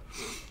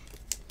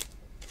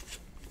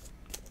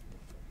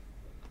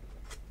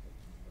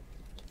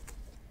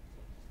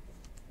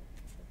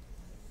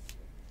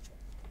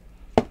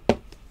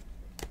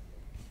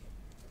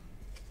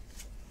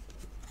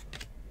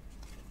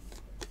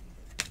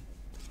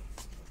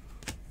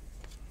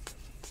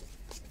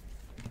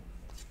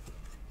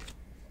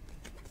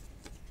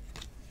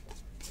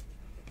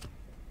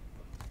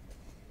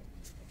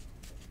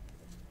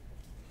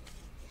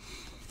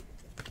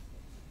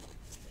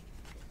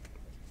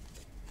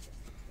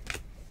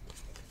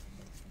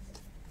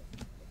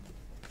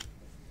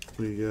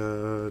 We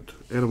got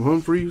Adam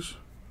Humphries,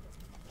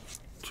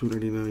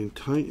 299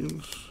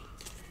 Titans.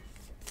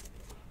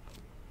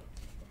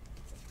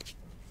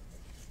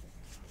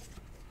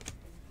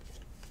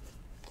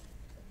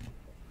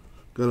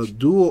 Got a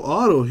dual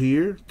auto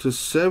here to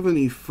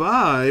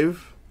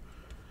 75.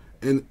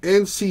 An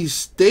NC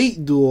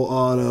State dual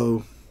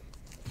auto.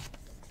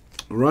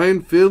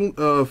 Ryan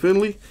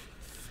Finley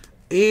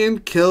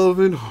and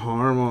Kelvin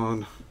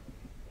Harmon.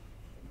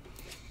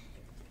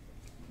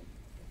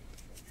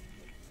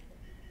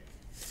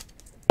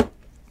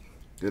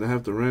 Gonna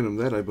have to random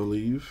that, I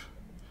believe.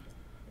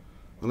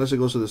 Unless it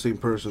goes to the same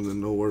person,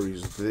 then no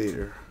worries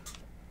there.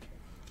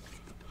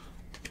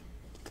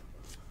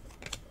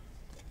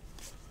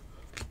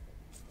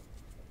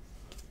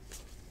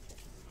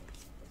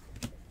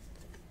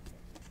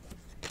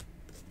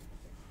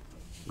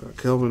 Got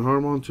Kelvin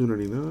Harmon,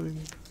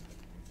 299.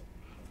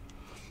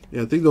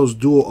 Yeah, I think those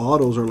dual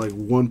autos are like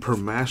one per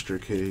master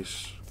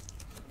case,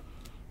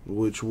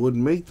 which would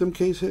make them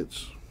case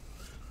hits.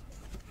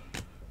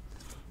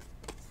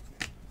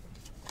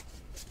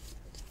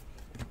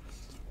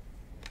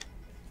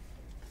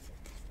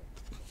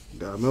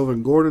 Got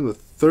Melvin Gordon, the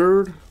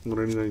third,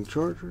 199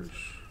 Chargers.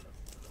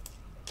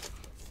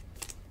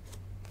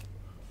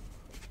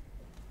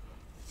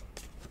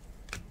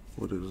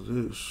 What is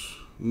this?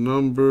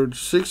 Numbered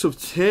 6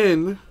 of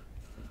 10.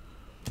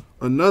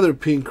 Another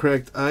pink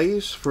cracked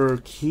ice for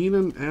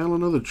Keenan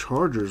Allen of the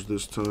Chargers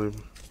this time.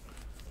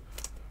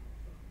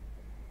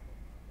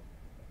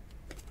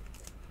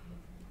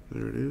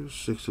 There it is,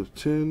 6 of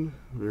 10.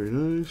 Very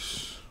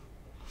nice.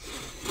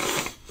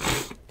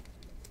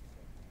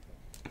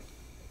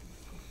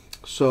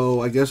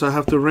 So I guess I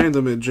have to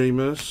random it,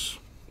 JMS.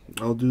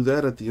 I'll do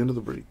that at the end of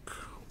the break.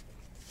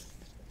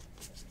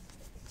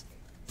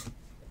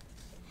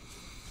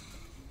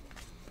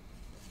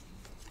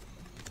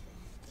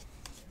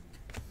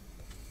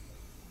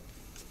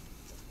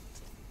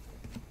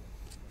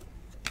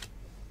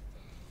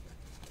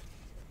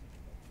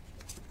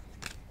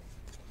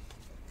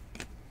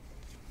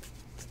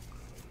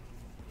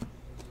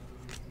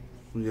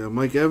 We got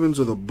Mike Evans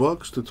of the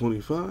Bucks to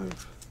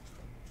 25.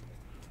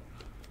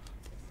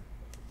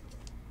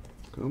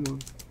 Come on.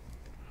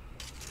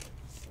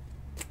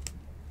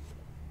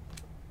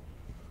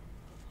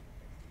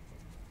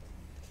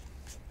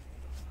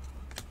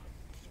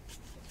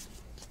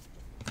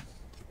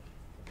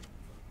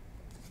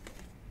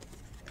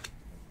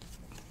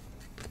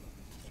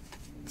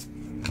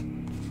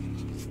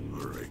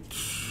 All right.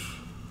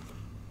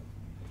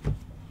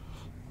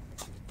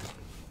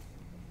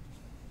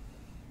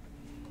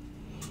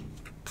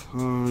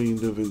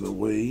 Kind of in the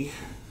way.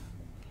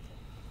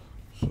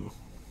 So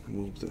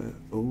move that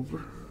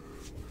over.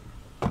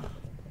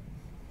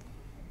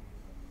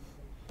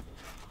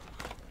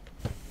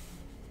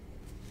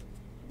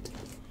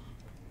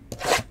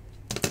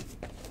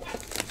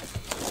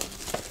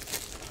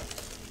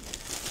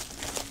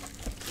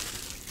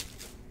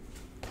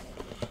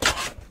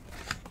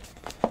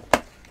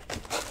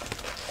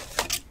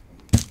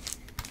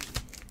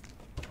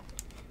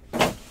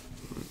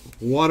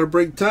 Water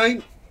break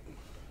time.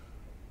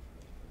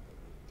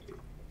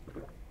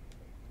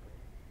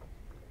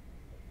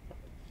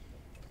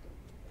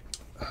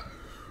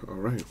 All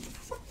right.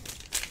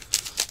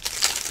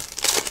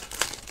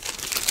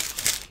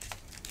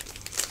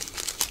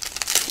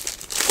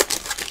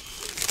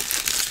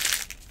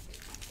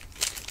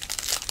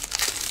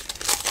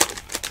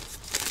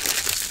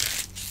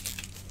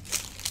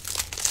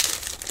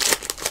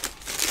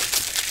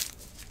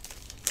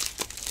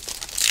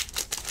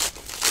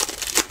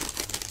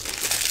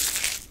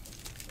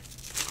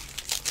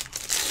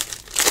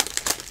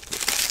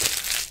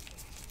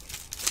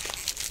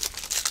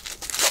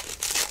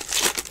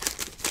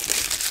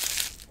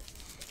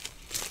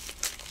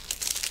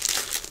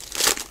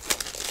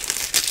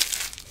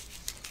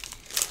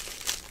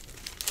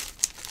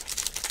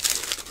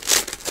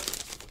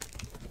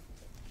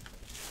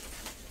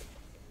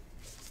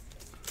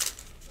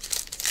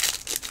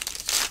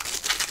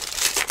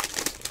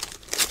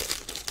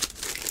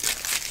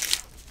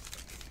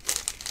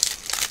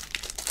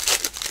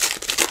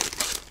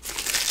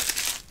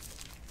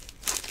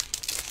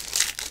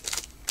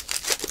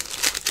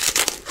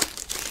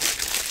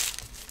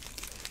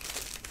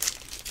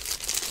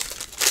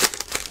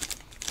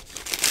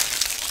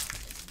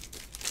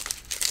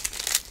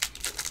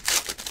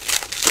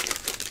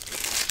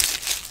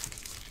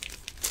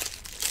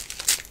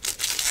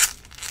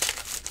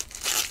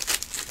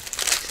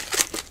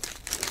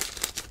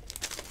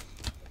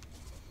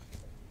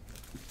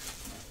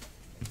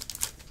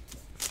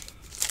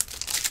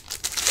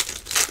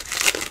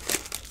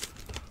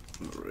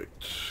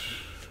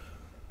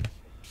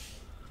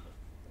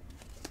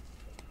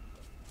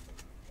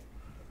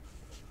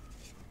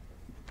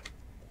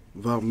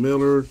 Val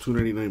Miller,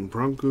 299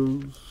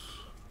 Broncos.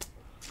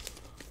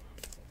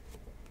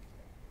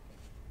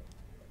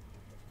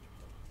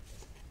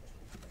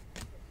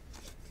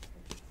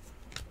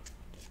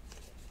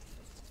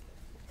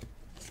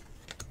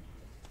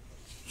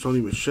 Sonny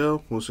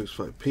Michel,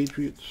 165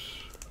 Patriots.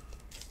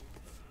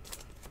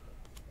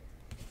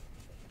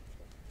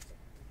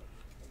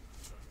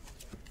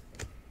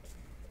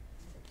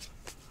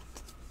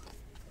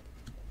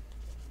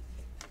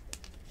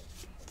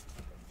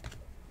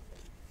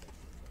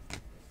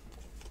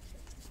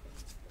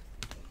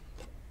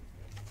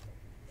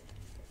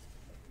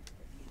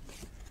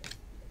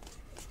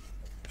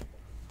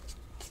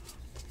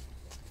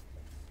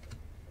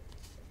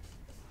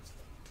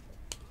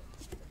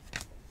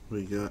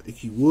 We got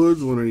Icky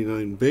Woods,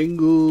 189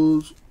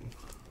 Bengals.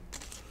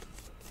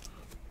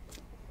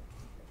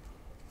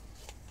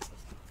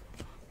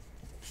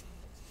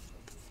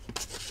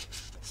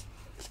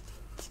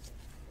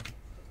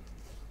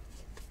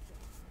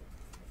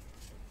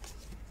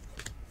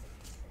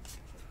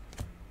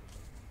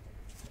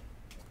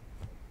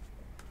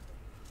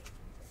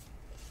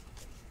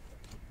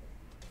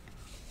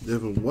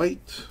 Devin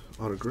White,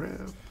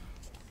 autograph.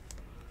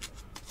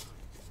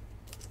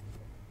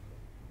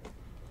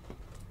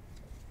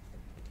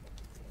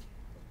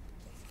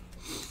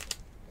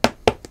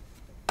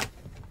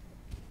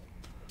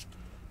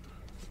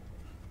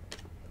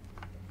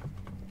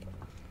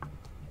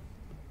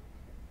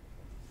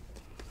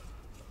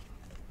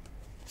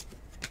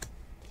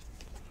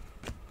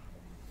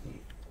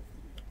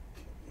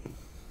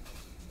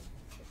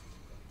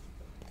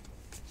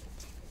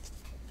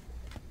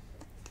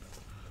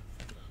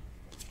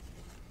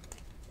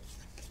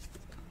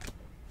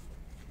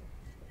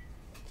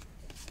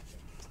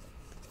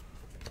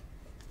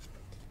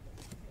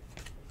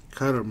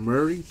 Kyler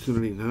Murray,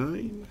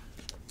 299.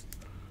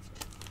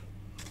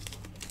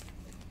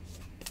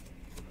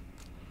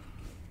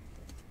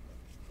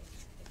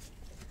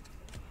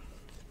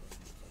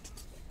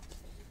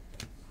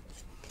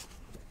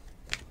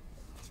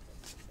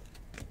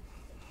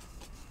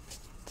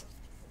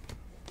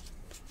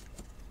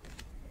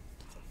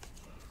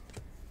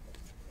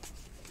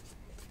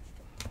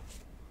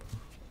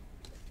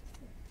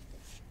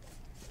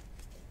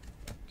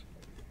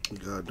 We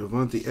got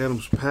Devontae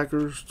Adams,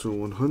 Packers, to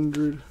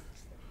 100.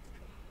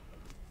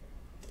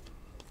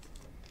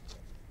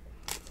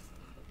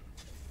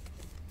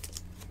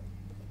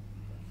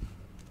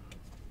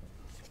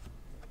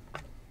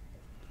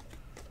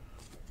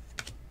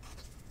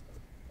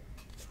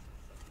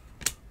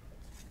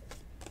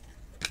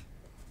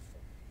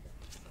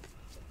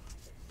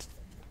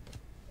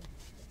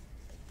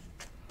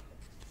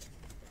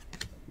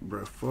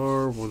 Brett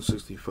Favre,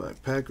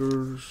 165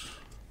 Packers.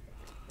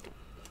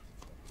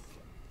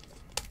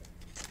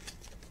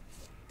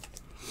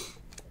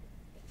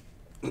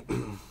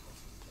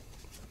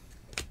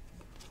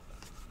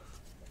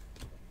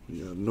 We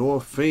got Noah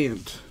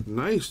Fant.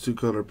 Nice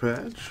two-color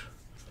patch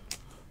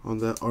on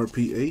that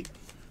RPA.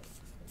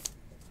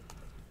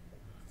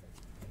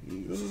 Here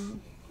you go.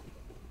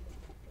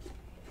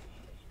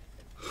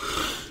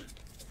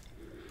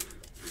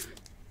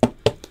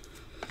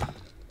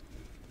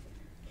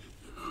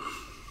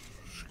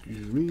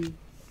 Excuse me.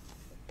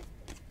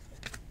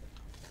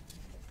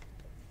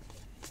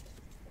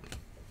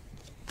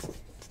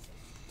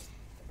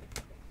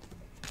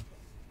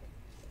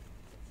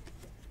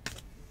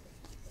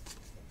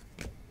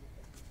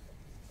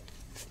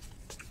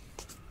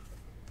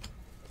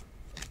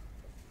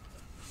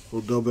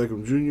 Odell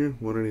Beckham Jr.,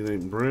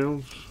 189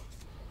 Browns.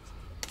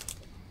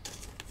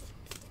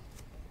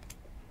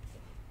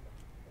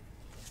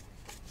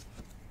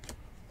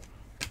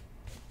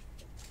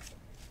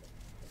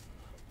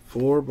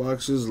 Four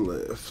boxes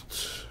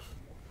left.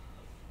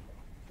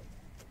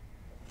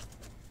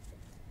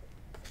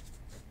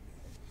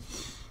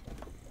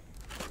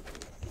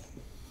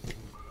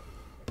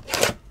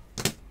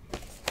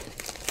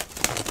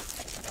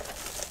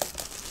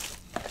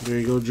 There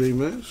you go,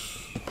 J-Mass.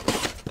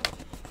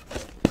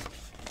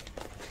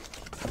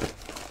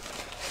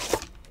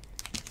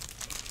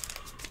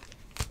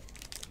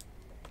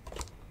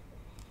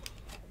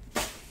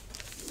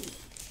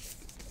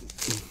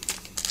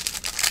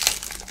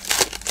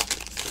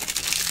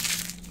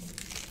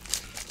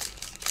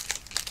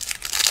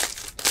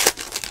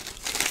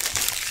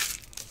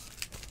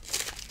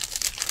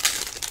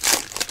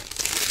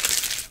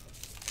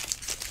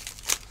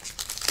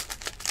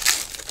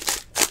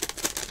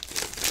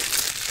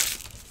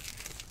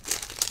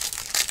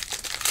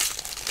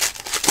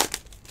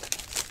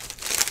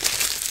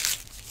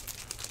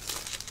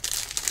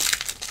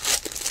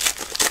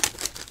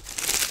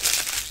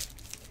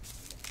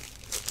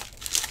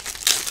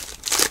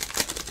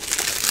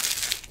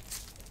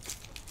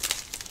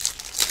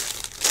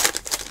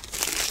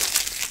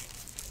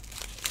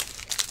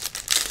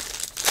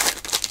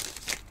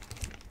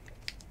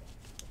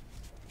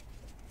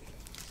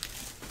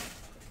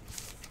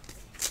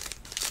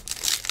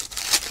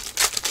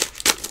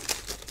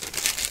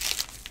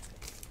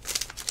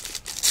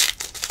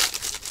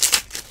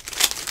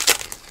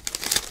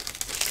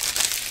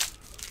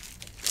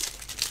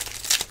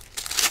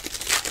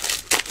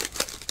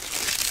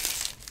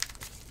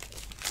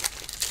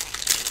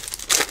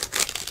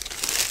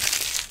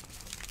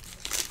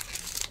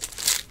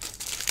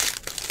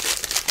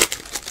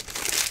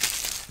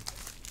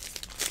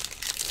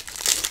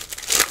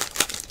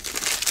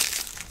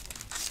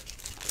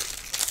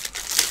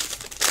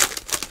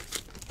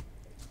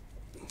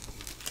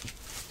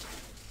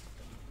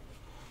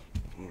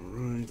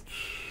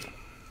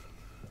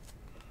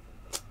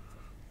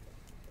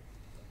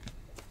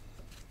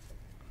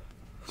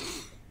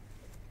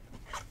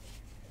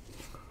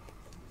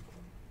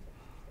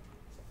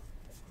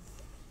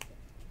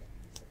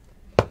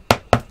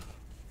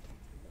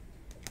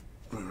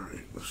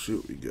 Let's see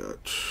what we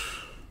got.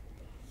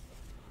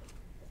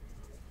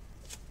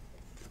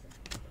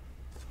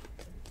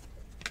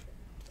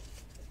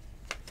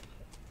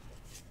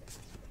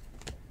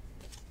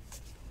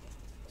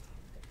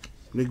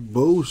 Nick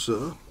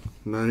Bosa,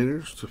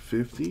 Niners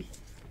 /50.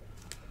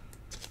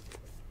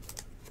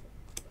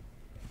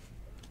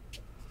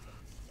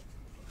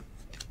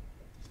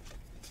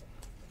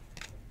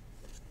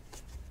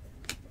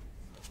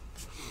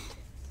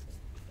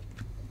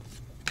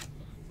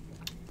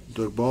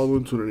 Doug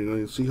Baldwin,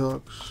 299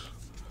 Seahawks.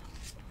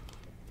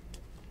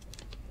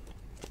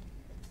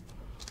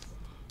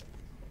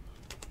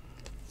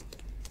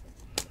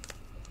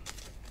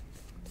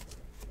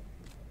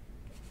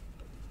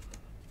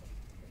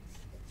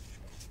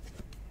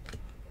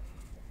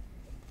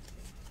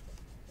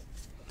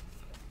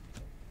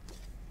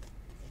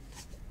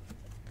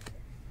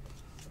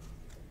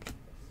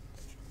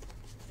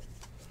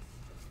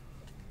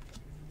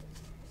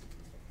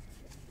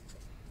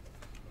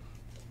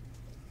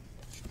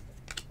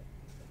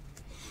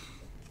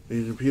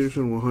 Adrian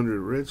Peterson,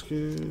 100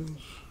 Redskins.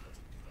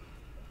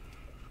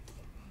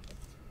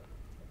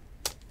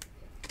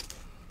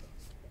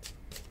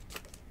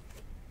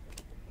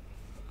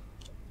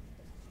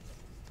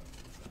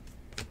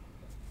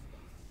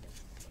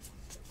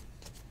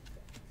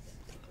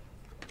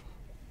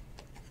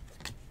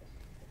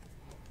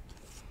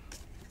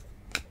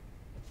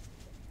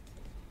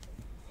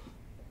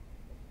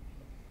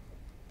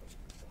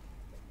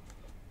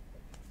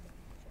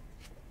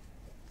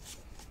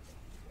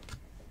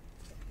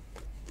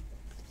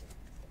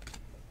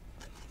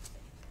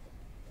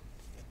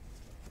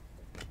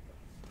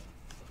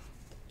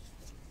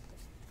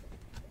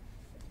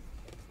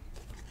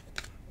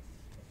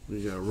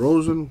 We got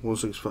Rosen,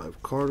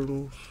 165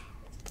 Cardinals.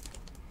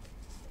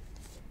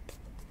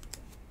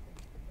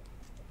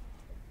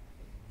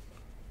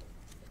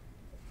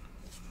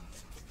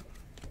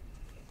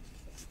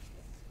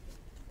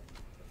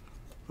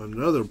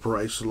 Another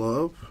Bryce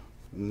Love.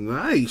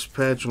 Nice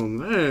patch on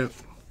that.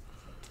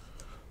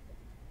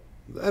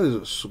 That is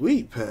a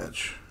sweet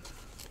patch.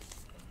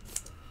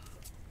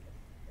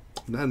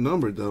 Not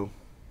numbered though.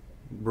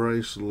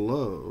 Bryce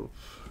Love.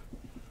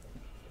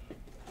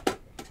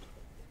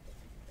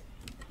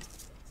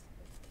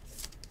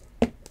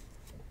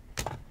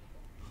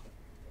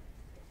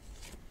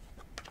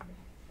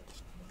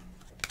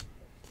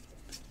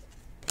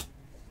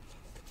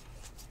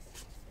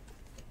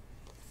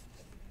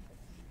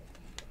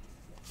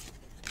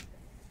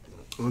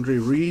 Andre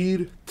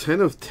Reed, 10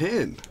 of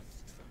 10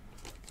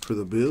 for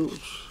the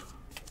Bills.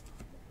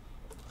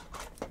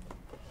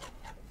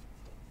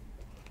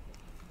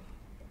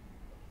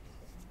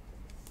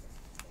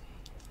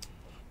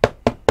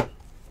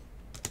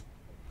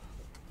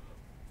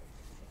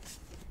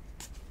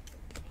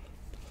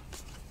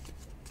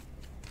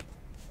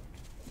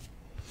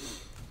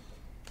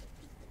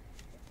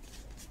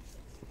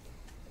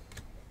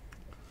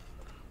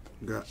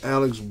 Got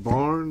Alex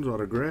Barnes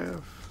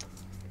autograph.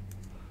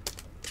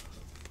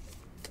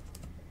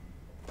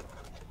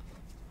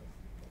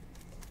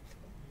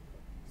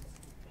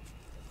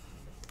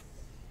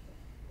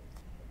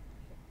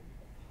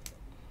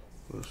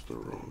 That's the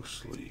wrong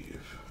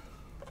sleeve.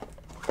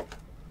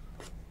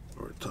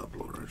 Or top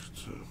loader, I should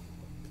say.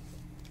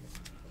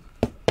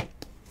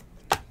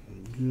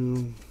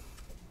 Yeah.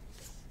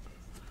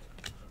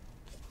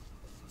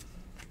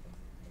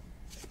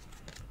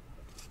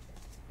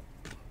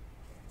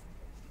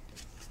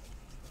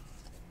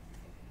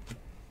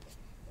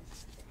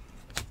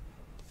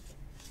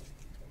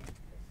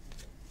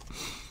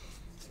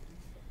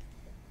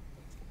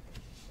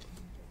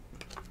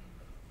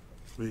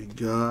 We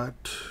got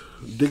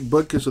Dick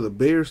Butkus of the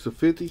Bears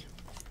 /50.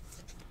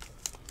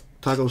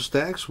 Taco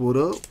Stacks, what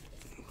up?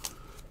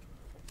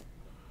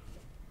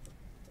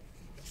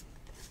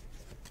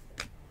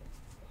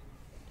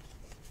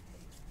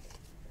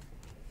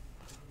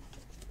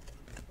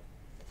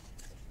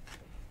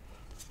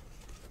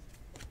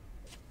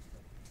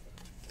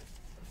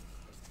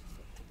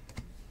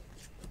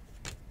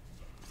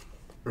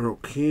 Earl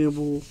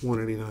Campbell,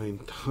 189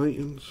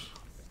 Titans.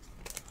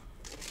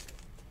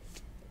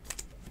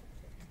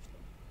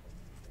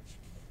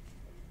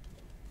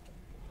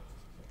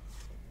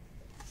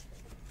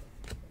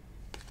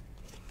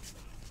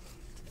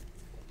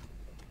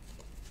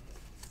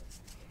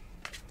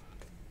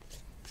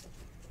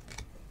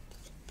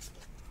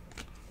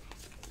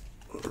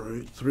 All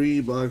right,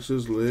 3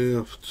 boxes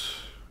left.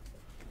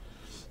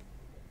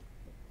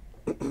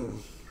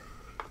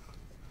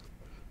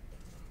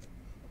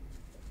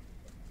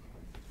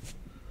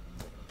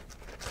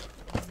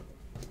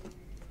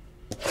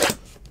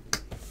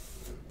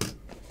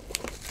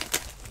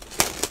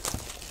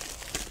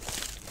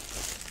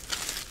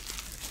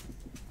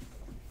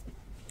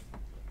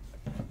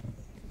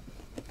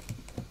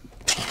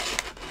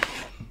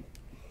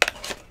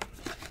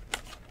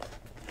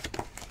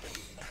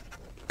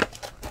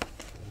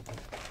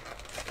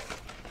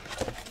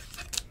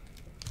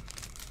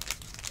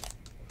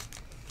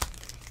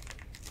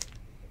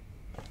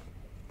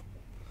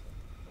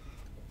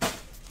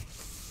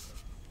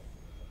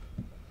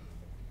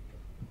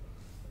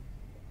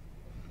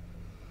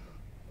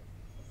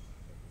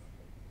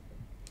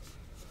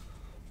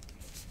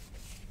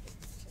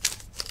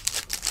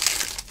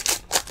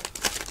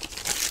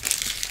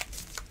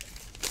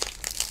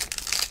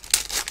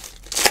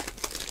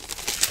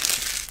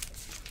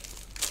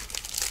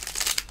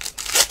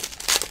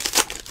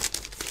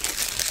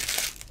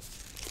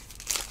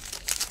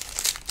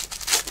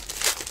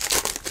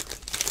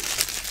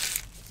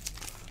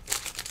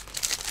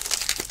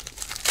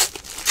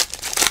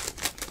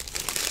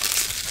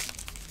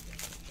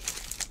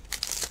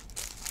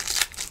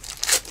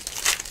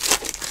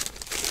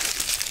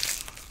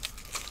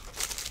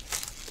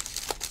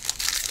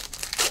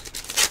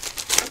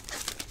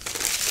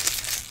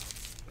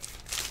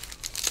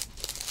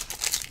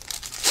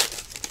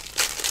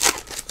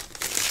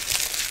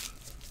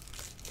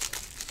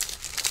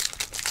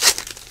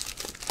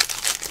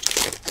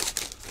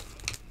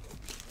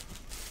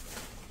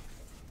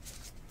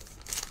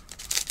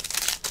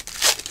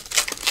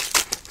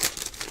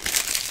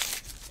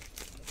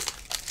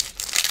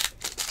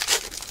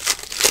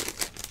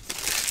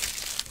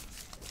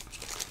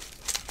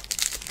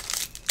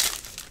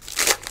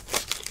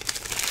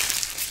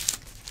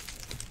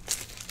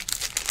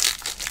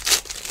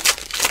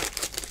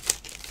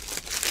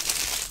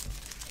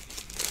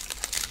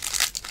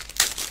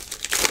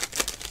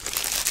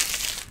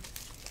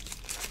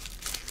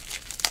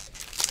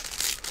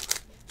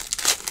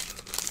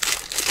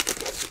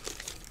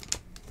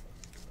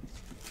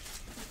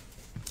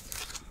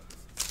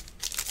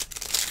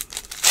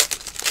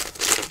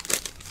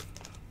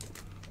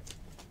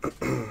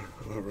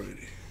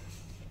 Alrighty.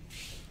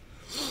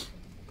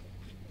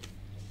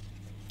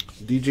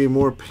 DJ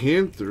Moore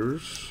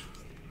Panthers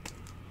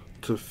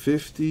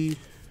 /50.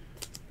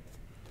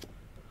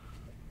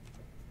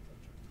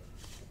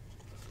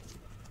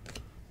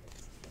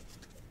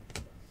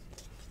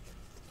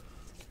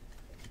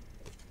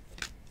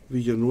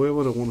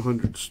 Villanueva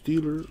 /100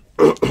 Steelers.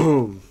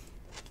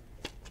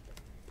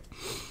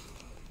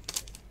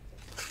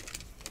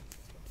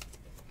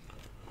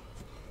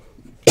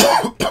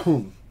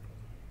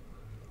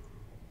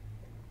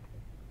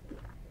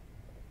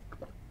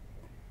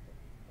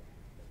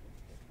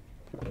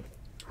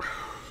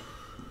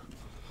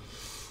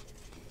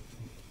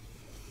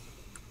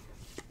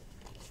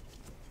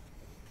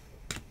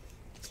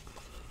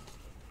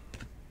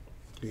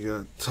 You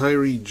got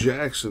Tyree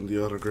Jackson,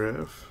 the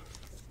autograph.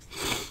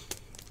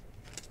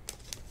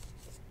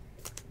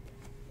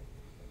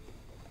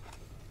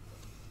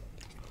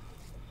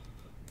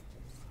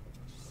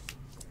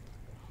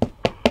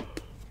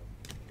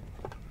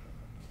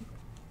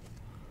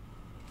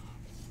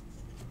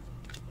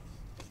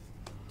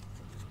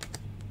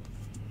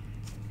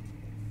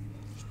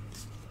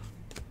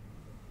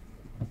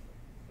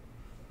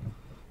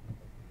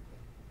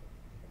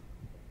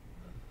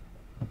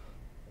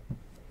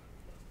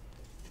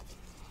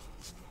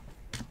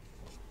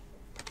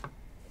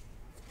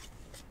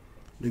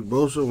 Nick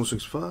Bosa,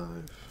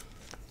 165.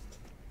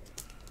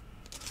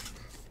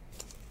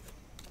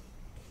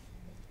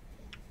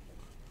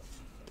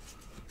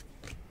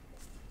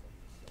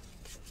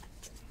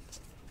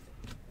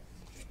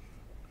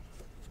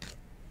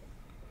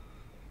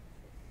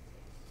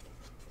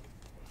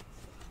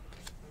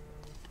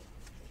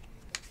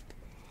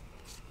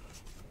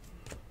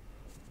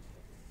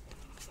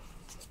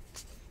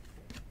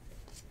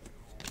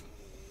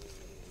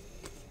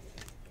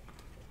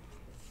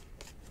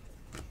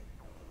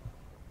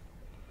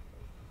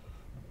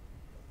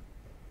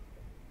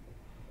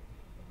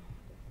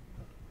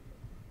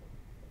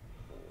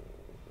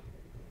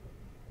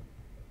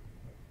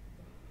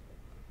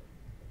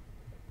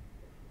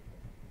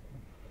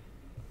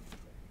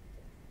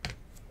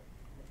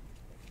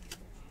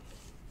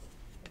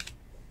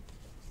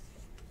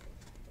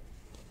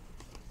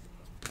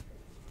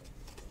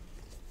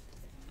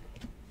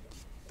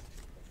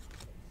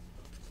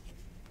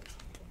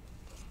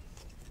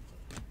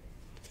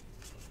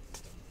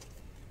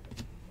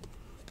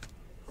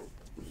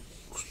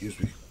 Excuse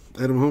me.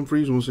 Adam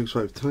Humphries,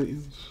 165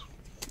 Titans.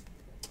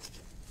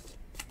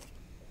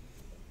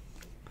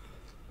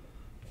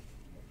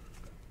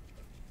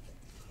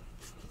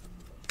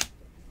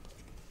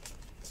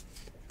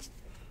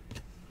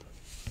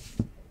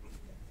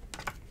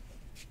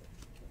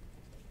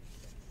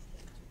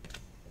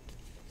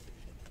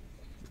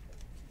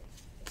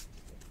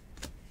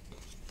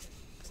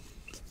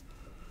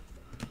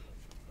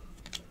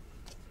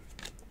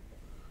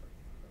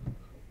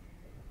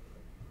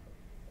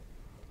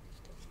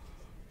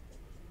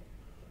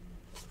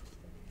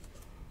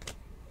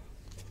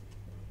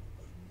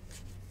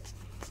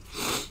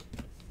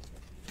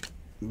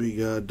 We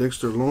got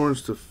Dexter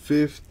Lawrence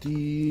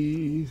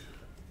 /50.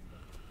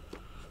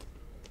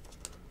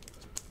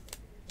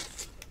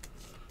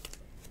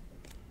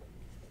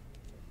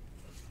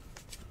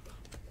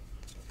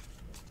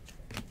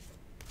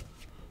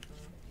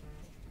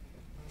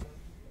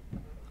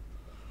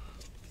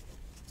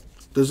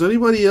 Does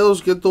anybody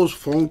else get those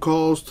phone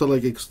calls to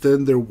like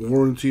extend their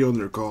warranty on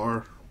their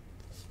car?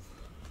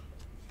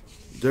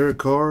 Derek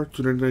Carr,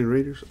 299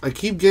 Raiders. I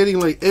keep getting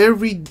like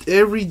every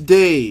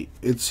day,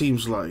 it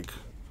seems like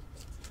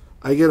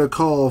I get a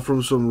call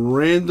from some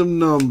random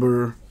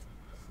number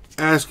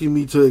asking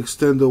me to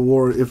extend the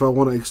warranty, if I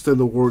want to extend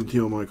the warranty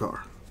on my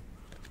car.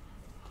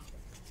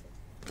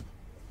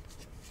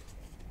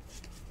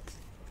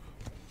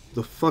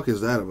 The fuck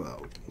is that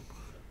about?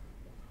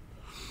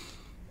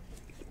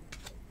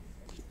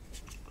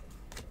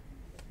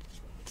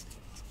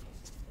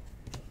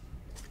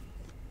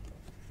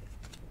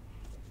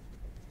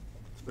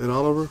 Ed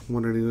Oliver,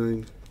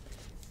 199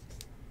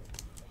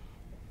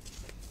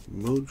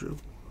 Mojo.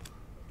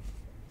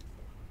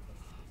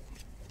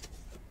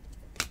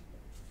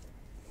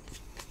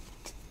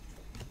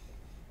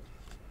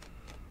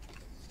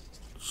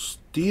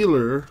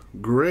 Steeler,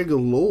 Greg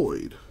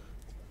Lloyd.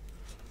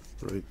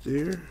 Right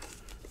there.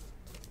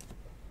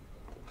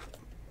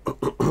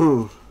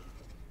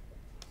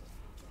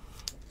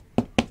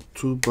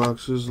 Two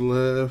boxes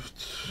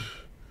left.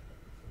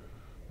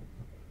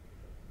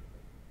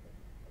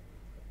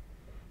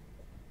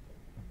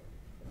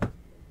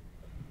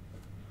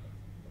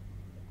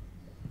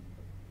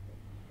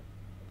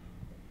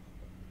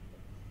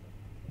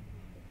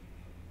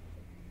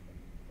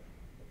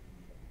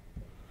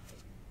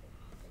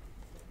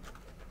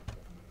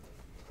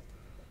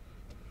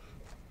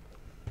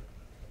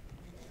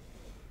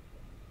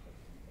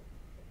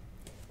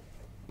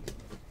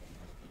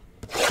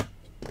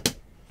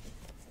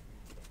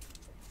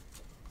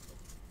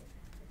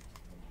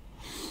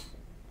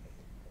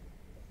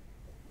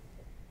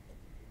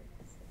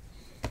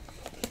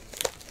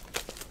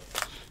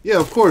 Yeah,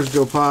 of course,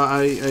 Joe Pa.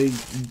 I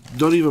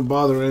don't even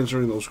bother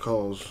answering those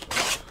calls.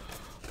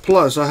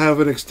 Plus, I have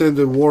an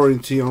extended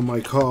warranty on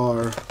my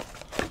car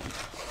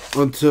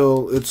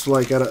until it's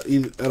like at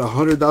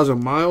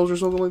 100,000 miles or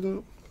something like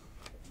that.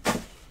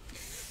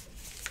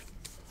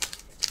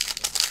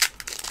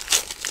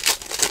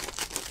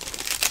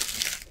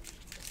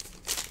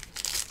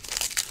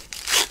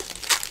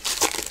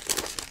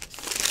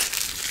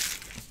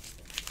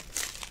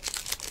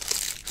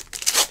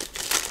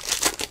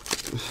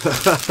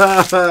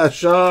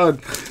 Sean,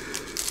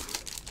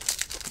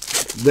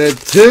 that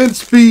 10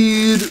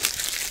 speed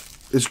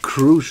is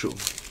crucial.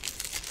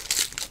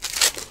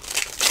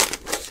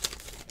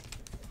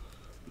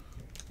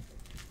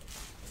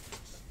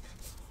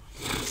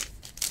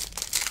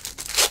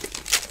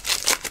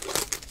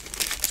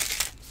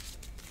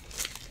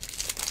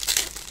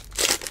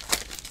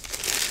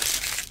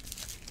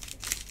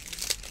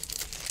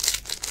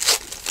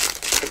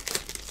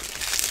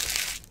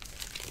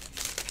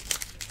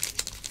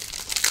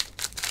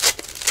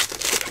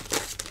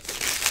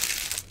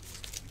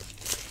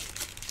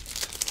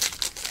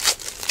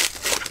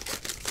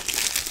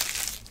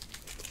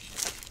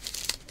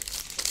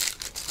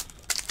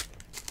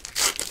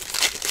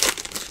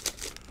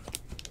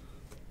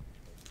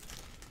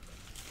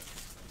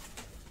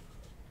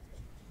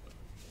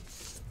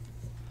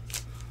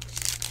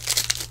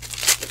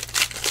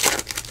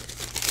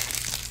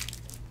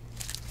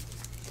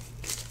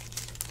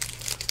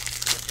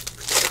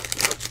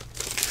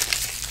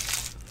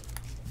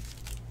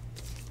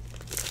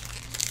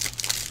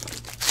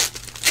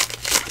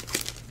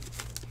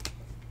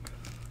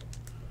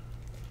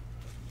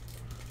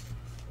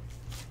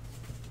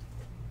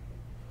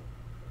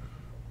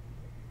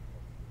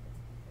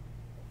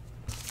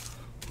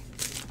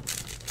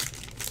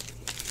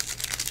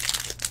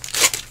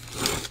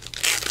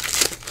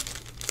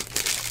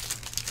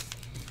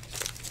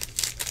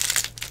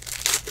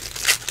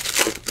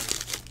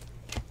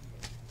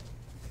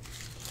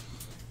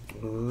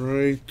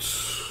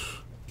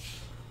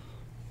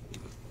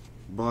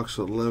 Box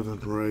 11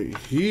 right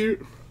here.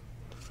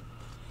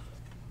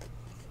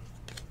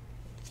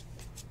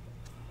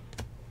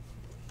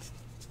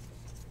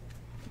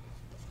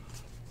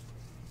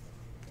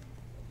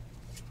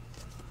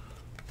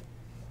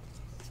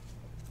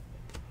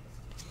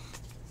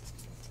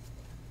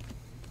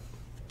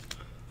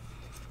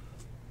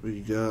 We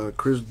got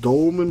Chris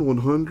Dolman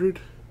 100.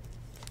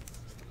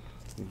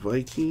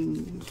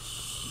 Vikings.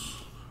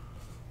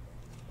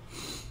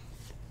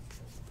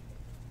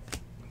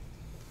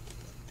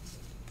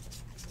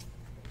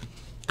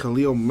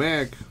 Khalil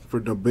Mack for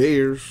the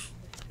Bears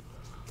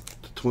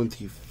to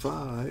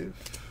 25.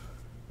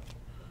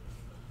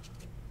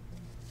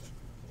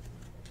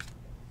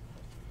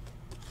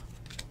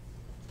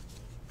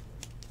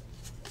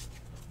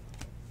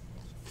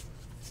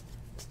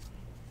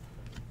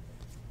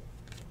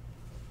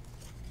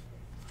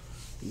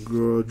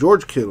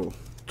 George Kittle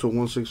to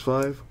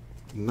 165.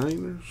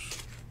 Niners.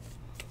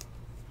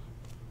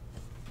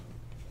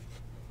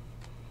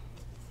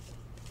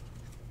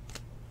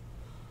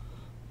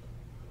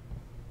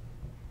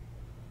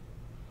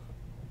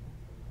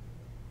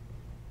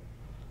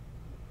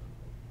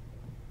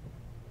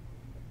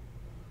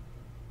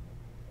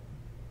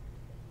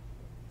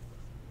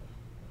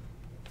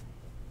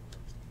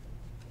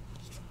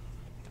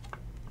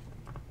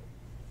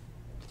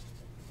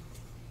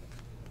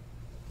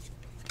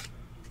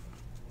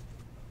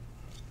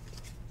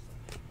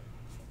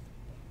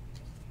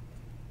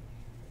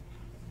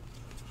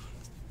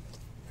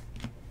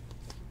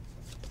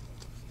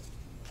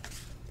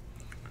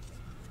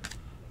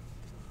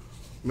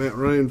 Matt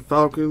Ryan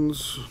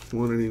Falcons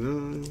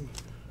 189.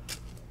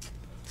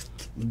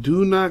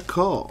 Do not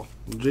call.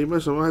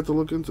 J-Mess, I'm gonna have to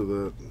look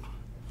into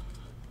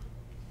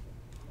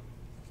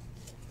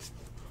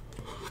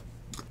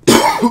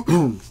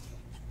that.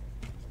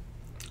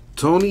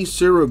 Tony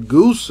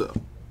Siragusa,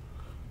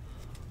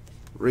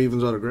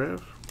 Ravens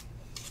autograph.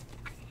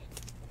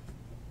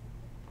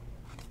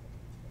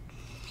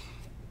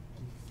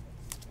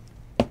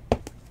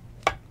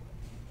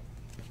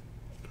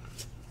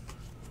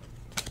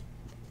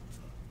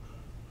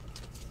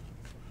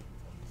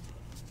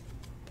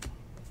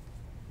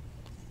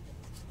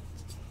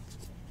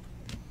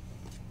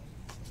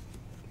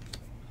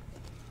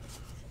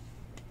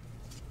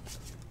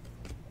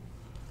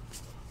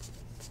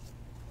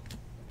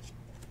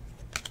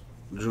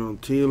 John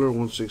Taylor,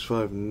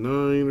 165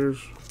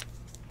 Niners.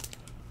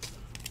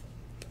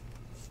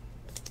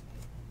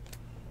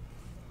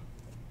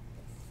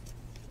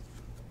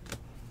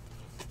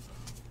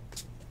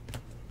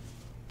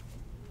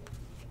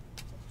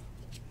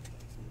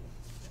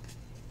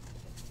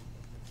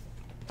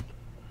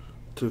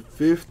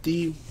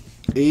 /50,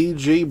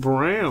 A.J.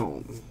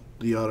 Brown,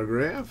 the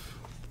autograph.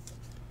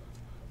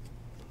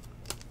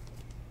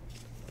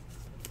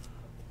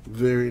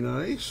 Very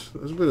nice.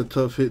 That's been a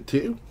tough hit,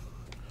 too.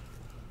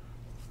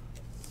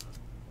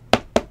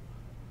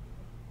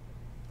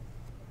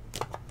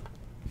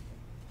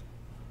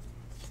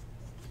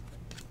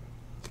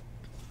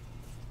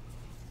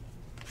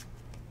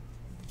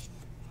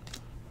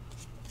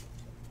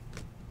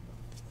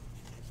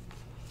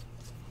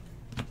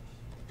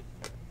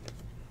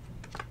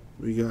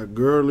 We got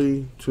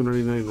Gurley,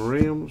 299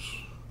 Rams.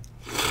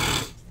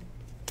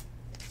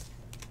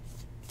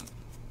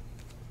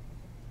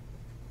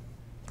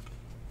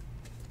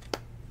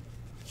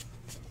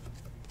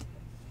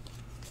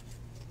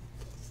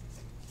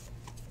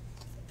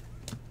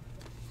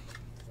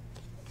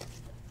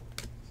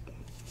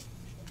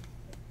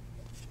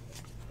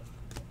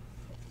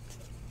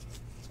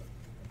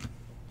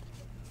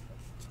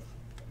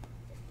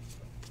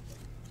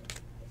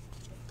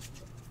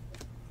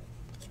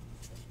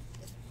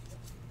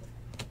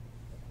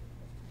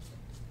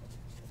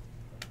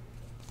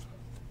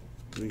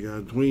 We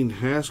got Dwayne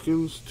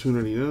Haskins,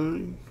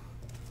 299.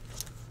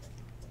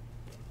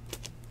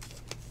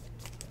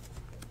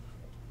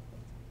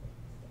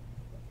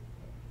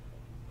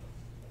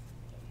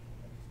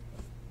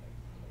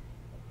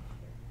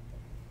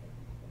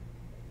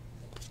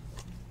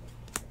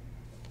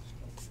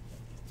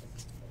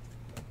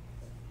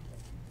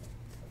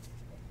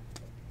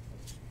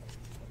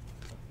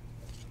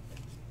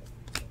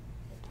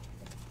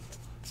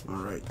 All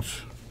right.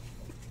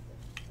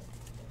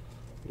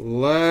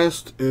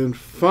 Last and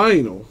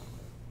final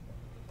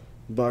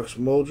Box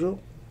Mojo.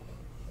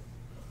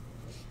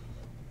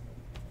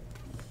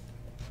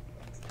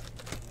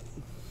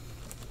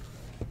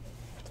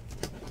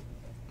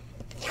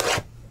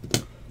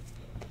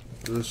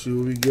 Let's see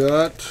what we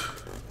got.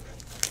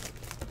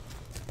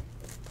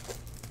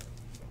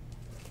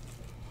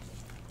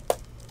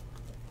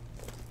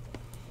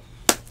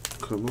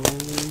 Come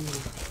on.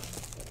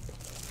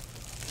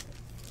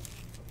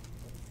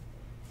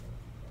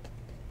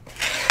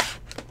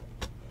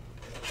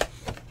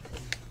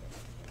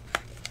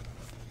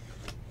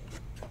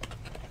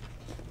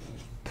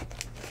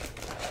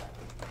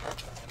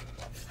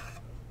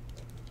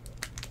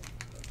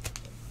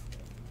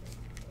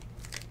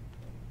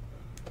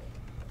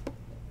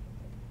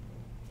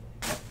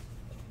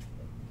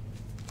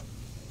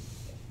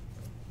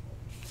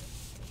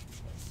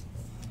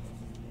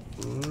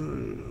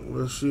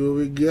 Let's see what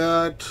we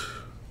got.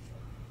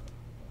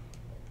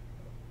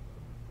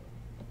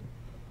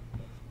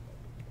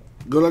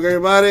 Good luck,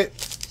 everybody,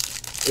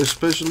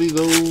 especially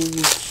those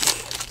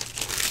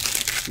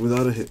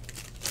without a hit.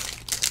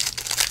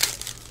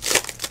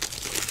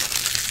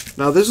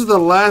 Now, this is the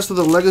last of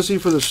the legacy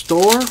for the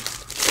store,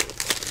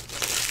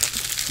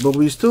 but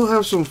we still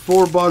have some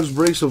 4-box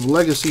breaks of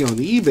legacy on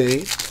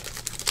eBay.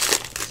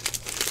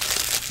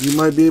 You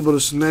might be able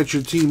to snatch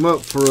your team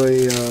up for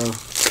a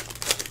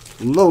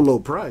low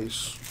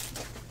price.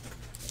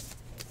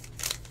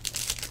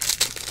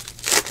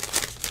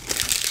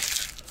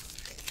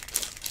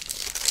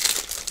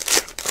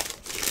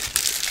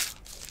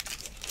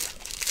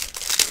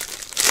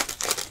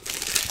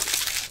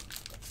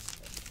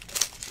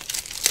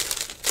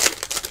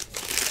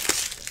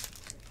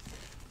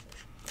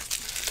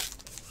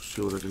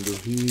 See what I can do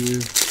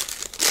here.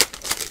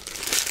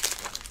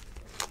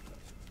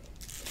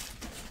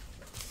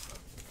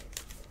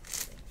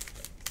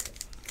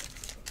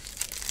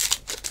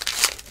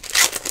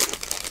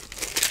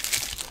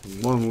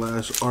 One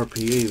last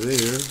RPA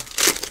there.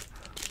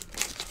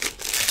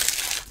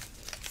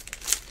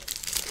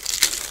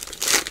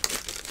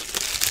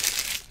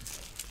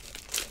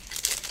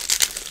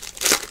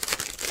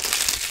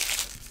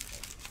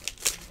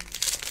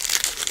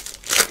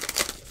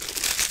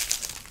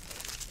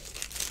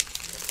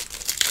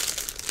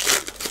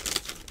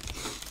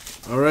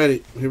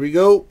 Alrighty, here we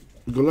go.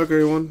 Good luck,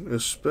 everyone,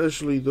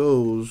 especially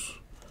those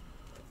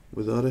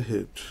without a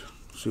hit.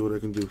 See what I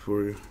can do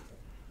for you.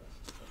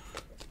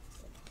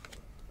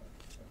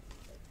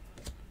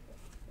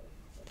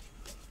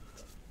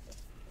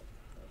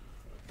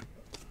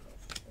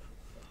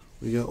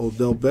 We got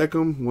Odell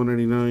Beckham,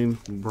 189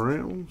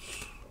 Browns.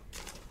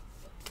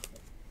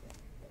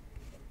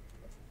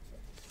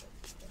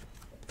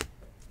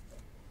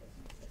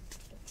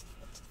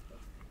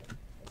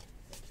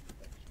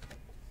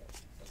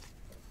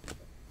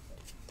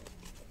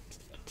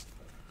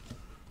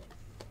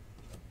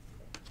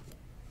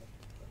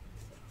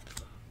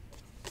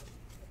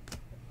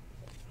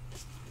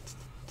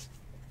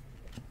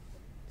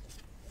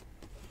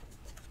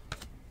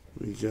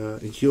 We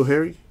got N'Keal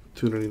Harry,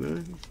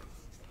 299.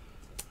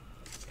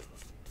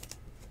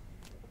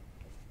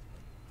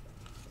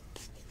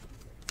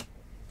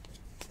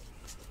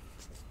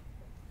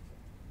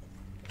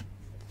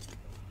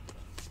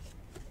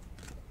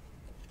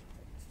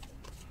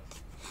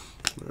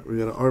 Right, we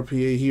got an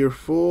RPA here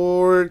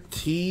for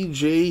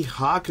TJ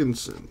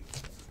Hawkinson.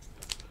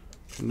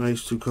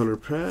 Nice 2-color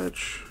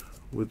patch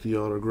with the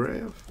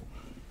autograph.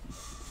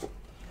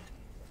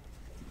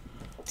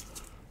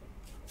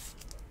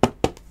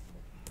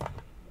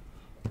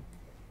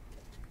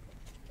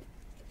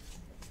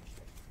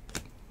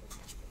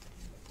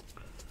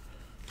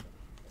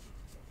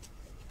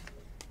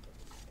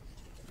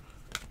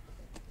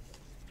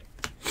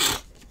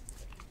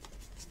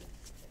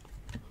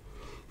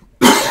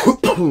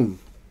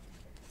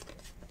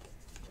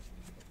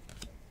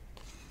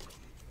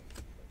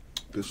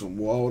 Get some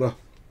water.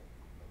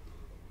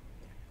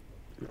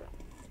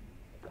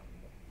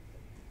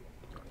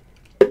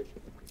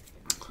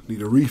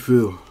 Need a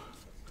refill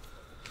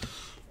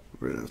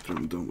right after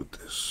I'm done with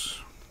this.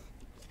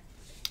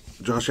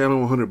 Josh Allen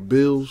 100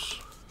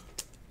 Bills.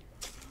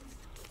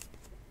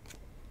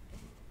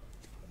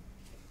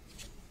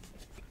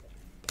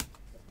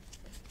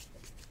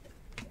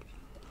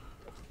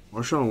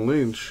 Marshawn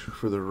Lynch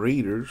for the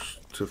Raiders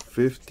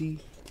 /50.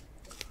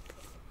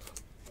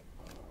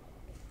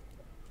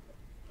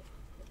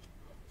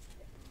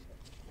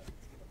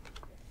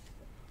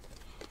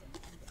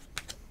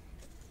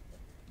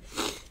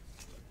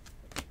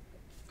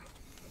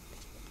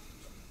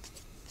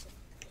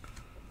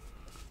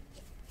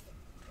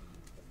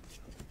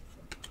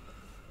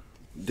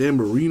 Dan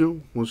Marino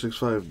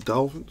 165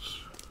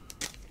 Dolphins.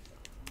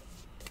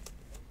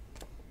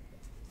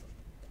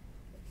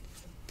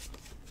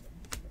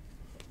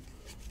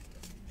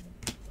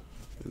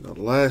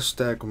 Last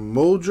stack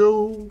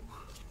Mojo.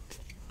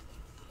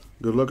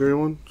 Good luck,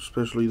 everyone,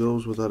 especially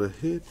those without a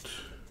hit.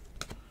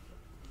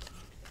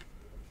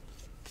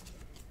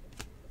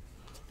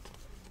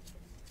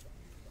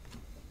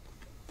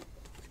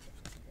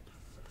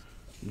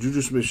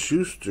 Juju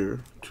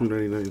Smith-Schuster,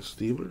 $2.99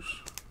 Steelers.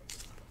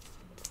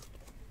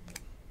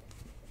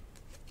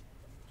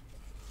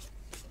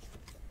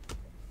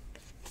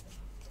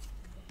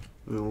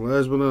 And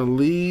last but not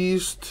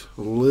least,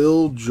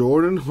 Lil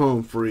Jordan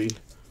Humphrey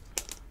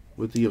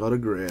with the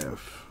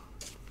autograph.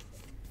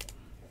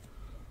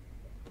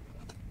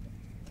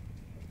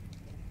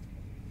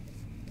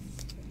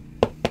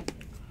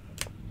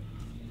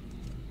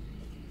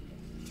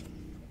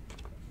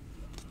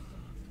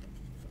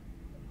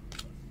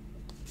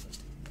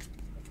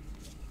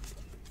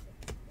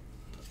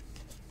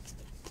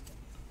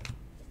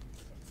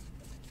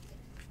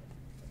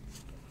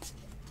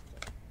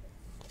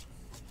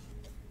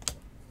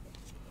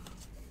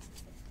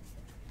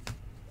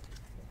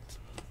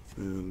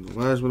 And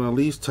last but not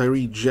least,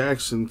 Tyree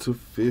Jackson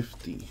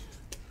 /50.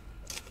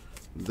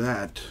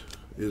 That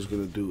is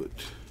going to do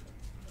it.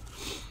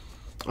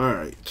 All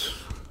right.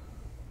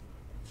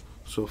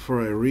 So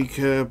for a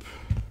recap,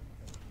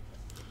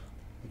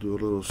 do a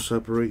little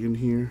separating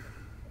here.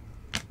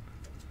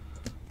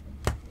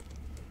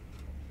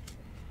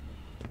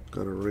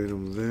 Got to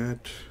random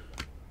that.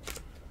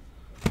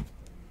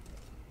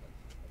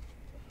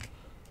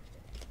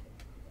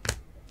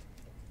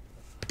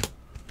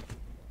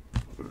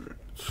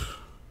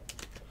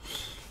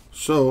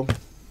 So,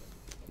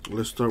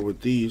 let's start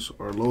with these,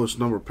 our lowest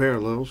number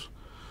parallels.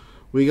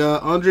 We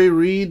got Andre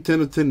Reed,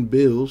 10/10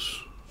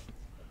 Bills.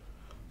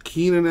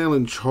 Keenan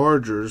Allen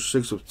Chargers,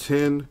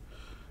 6/10.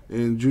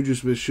 And Juju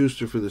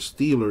Smith-Schuster for the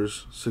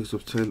Steelers,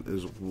 6/10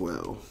 as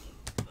well.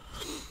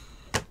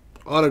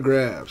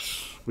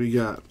 Autographs. We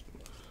got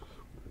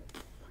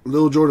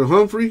Lil Jordan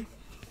Humphrey.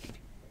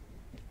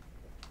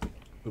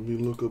 Let me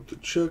look up the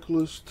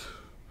checklist.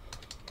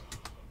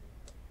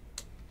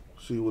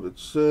 See what it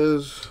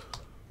says.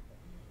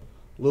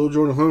 Lil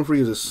Jordan Humphrey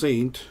is a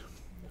Saint.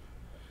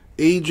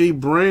 A.J.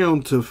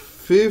 Brown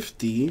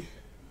 /50.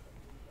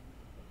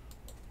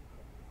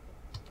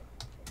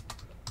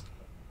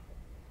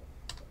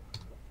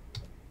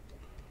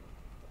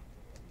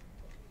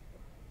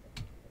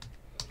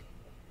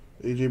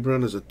 A.J.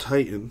 Brown is a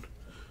Titan.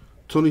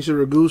 Tony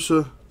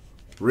Siragusa,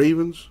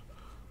 Ravens.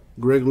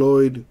 Greg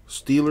Lloyd,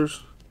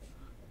 Steelers.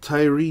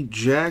 Tyree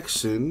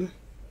Jackson.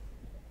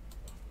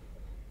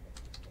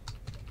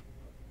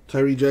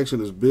 Tyree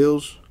Jackson is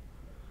Bills.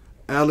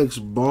 Alex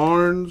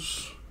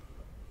Barnes.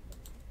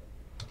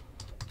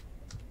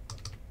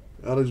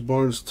 Alex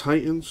Barnes,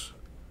 Titans.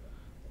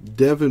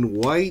 Devin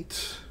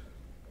White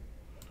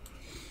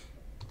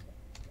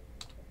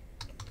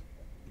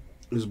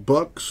is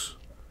Bucks.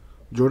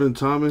 Jordan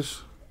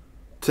Thomas,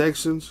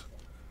 Texans.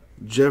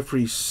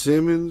 Jeffrey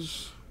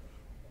Simmons.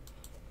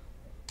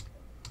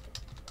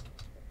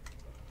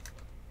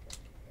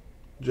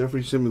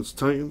 Jeffrey Simmons,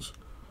 Titans.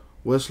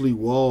 Wesley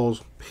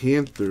Walls,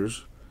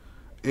 Panthers.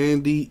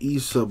 Andy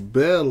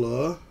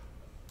Isabella,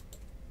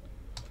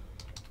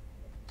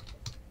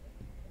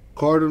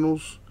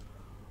 Cardinals.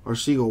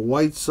 Arcega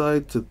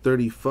Whiteside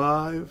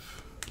 /35.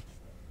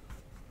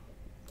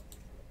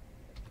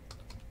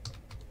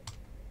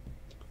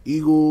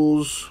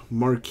 Eagles,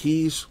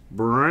 Marquise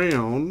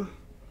Brown.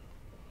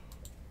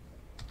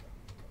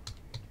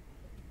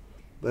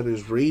 That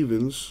is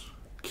Ravens.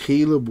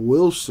 Caleb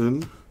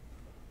Wilson.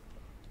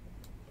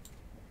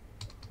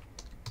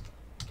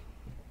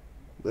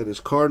 That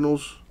is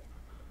Cardinals.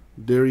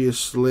 Darius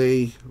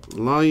Slay,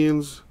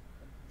 Lions.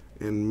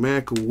 And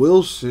Mac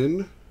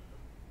Wilson.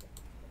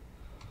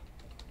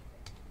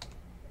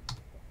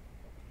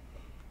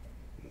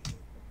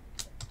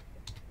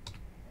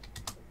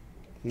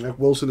 Mac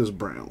Wilson is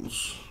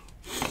Browns.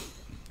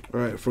 All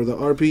right, for the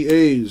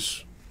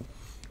RPAs,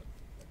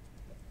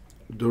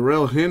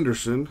 Darrell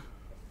Henderson.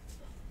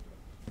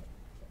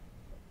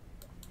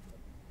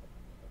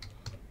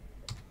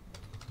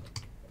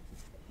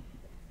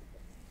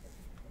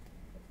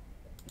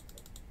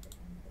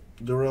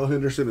 Darrell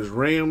Henderson is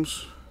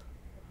Rams.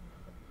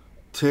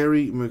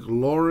 Terry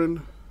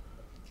McLaurin.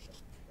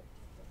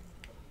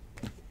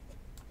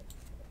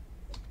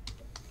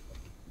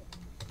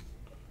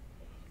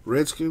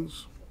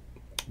 Redskins.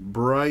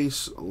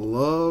 Bryce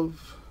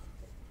Love.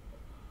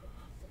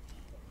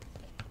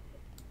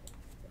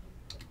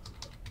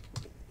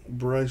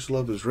 Bryce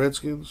Love is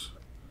Redskins.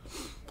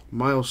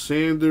 Miles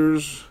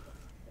Sanders,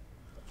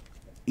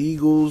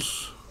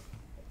 Eagles.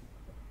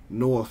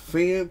 Noah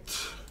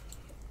Fant,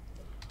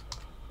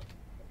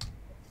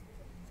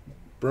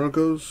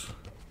 Broncos.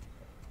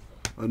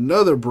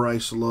 Another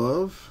Bryce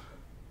Love.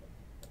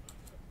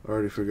 I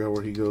already forgot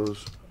where he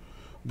goes.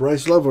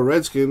 Bryce Love, a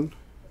Redskin.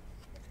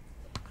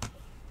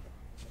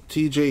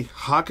 TJ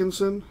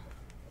Hawkinson.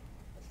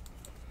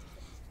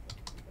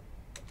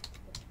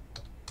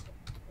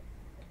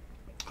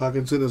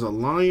 Hawkinson is a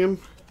Lion.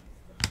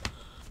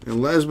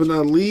 And last but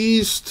not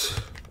least,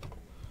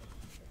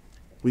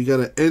 we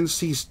got an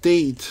NC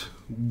State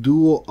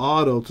dual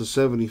auto to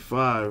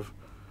 75.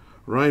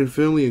 Ryan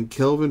Finley and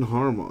Kelvin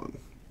Harmon.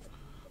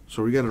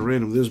 So we got to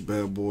random this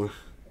bad boy.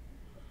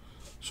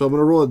 So I'm going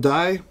to roll a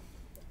die.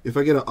 If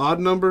I get an odd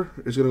number,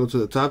 it's going to go to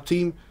the top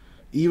team.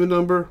 Even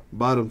number,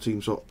 bottom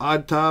team. So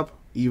odd top,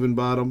 even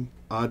bottom,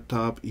 odd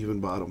top, even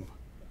bottom.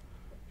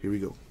 Here we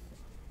go.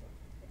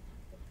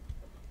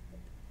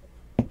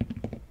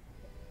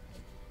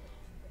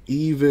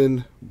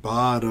 Even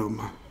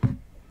bottom.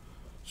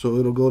 So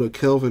it'll go to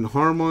Kelvin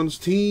Harmon's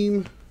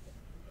team.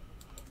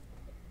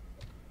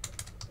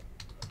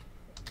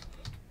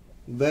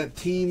 That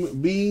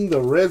team being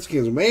the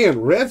Redskins. Man,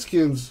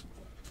 Redskins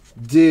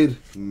did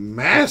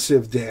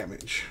massive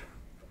damage.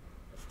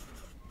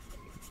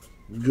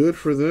 Good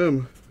for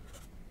them.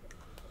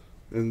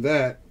 And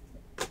that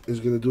is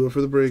going to do it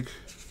for the break.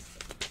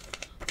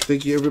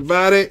 Thank you,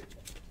 everybody.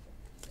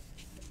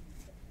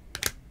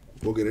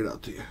 We'll get it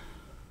out to you.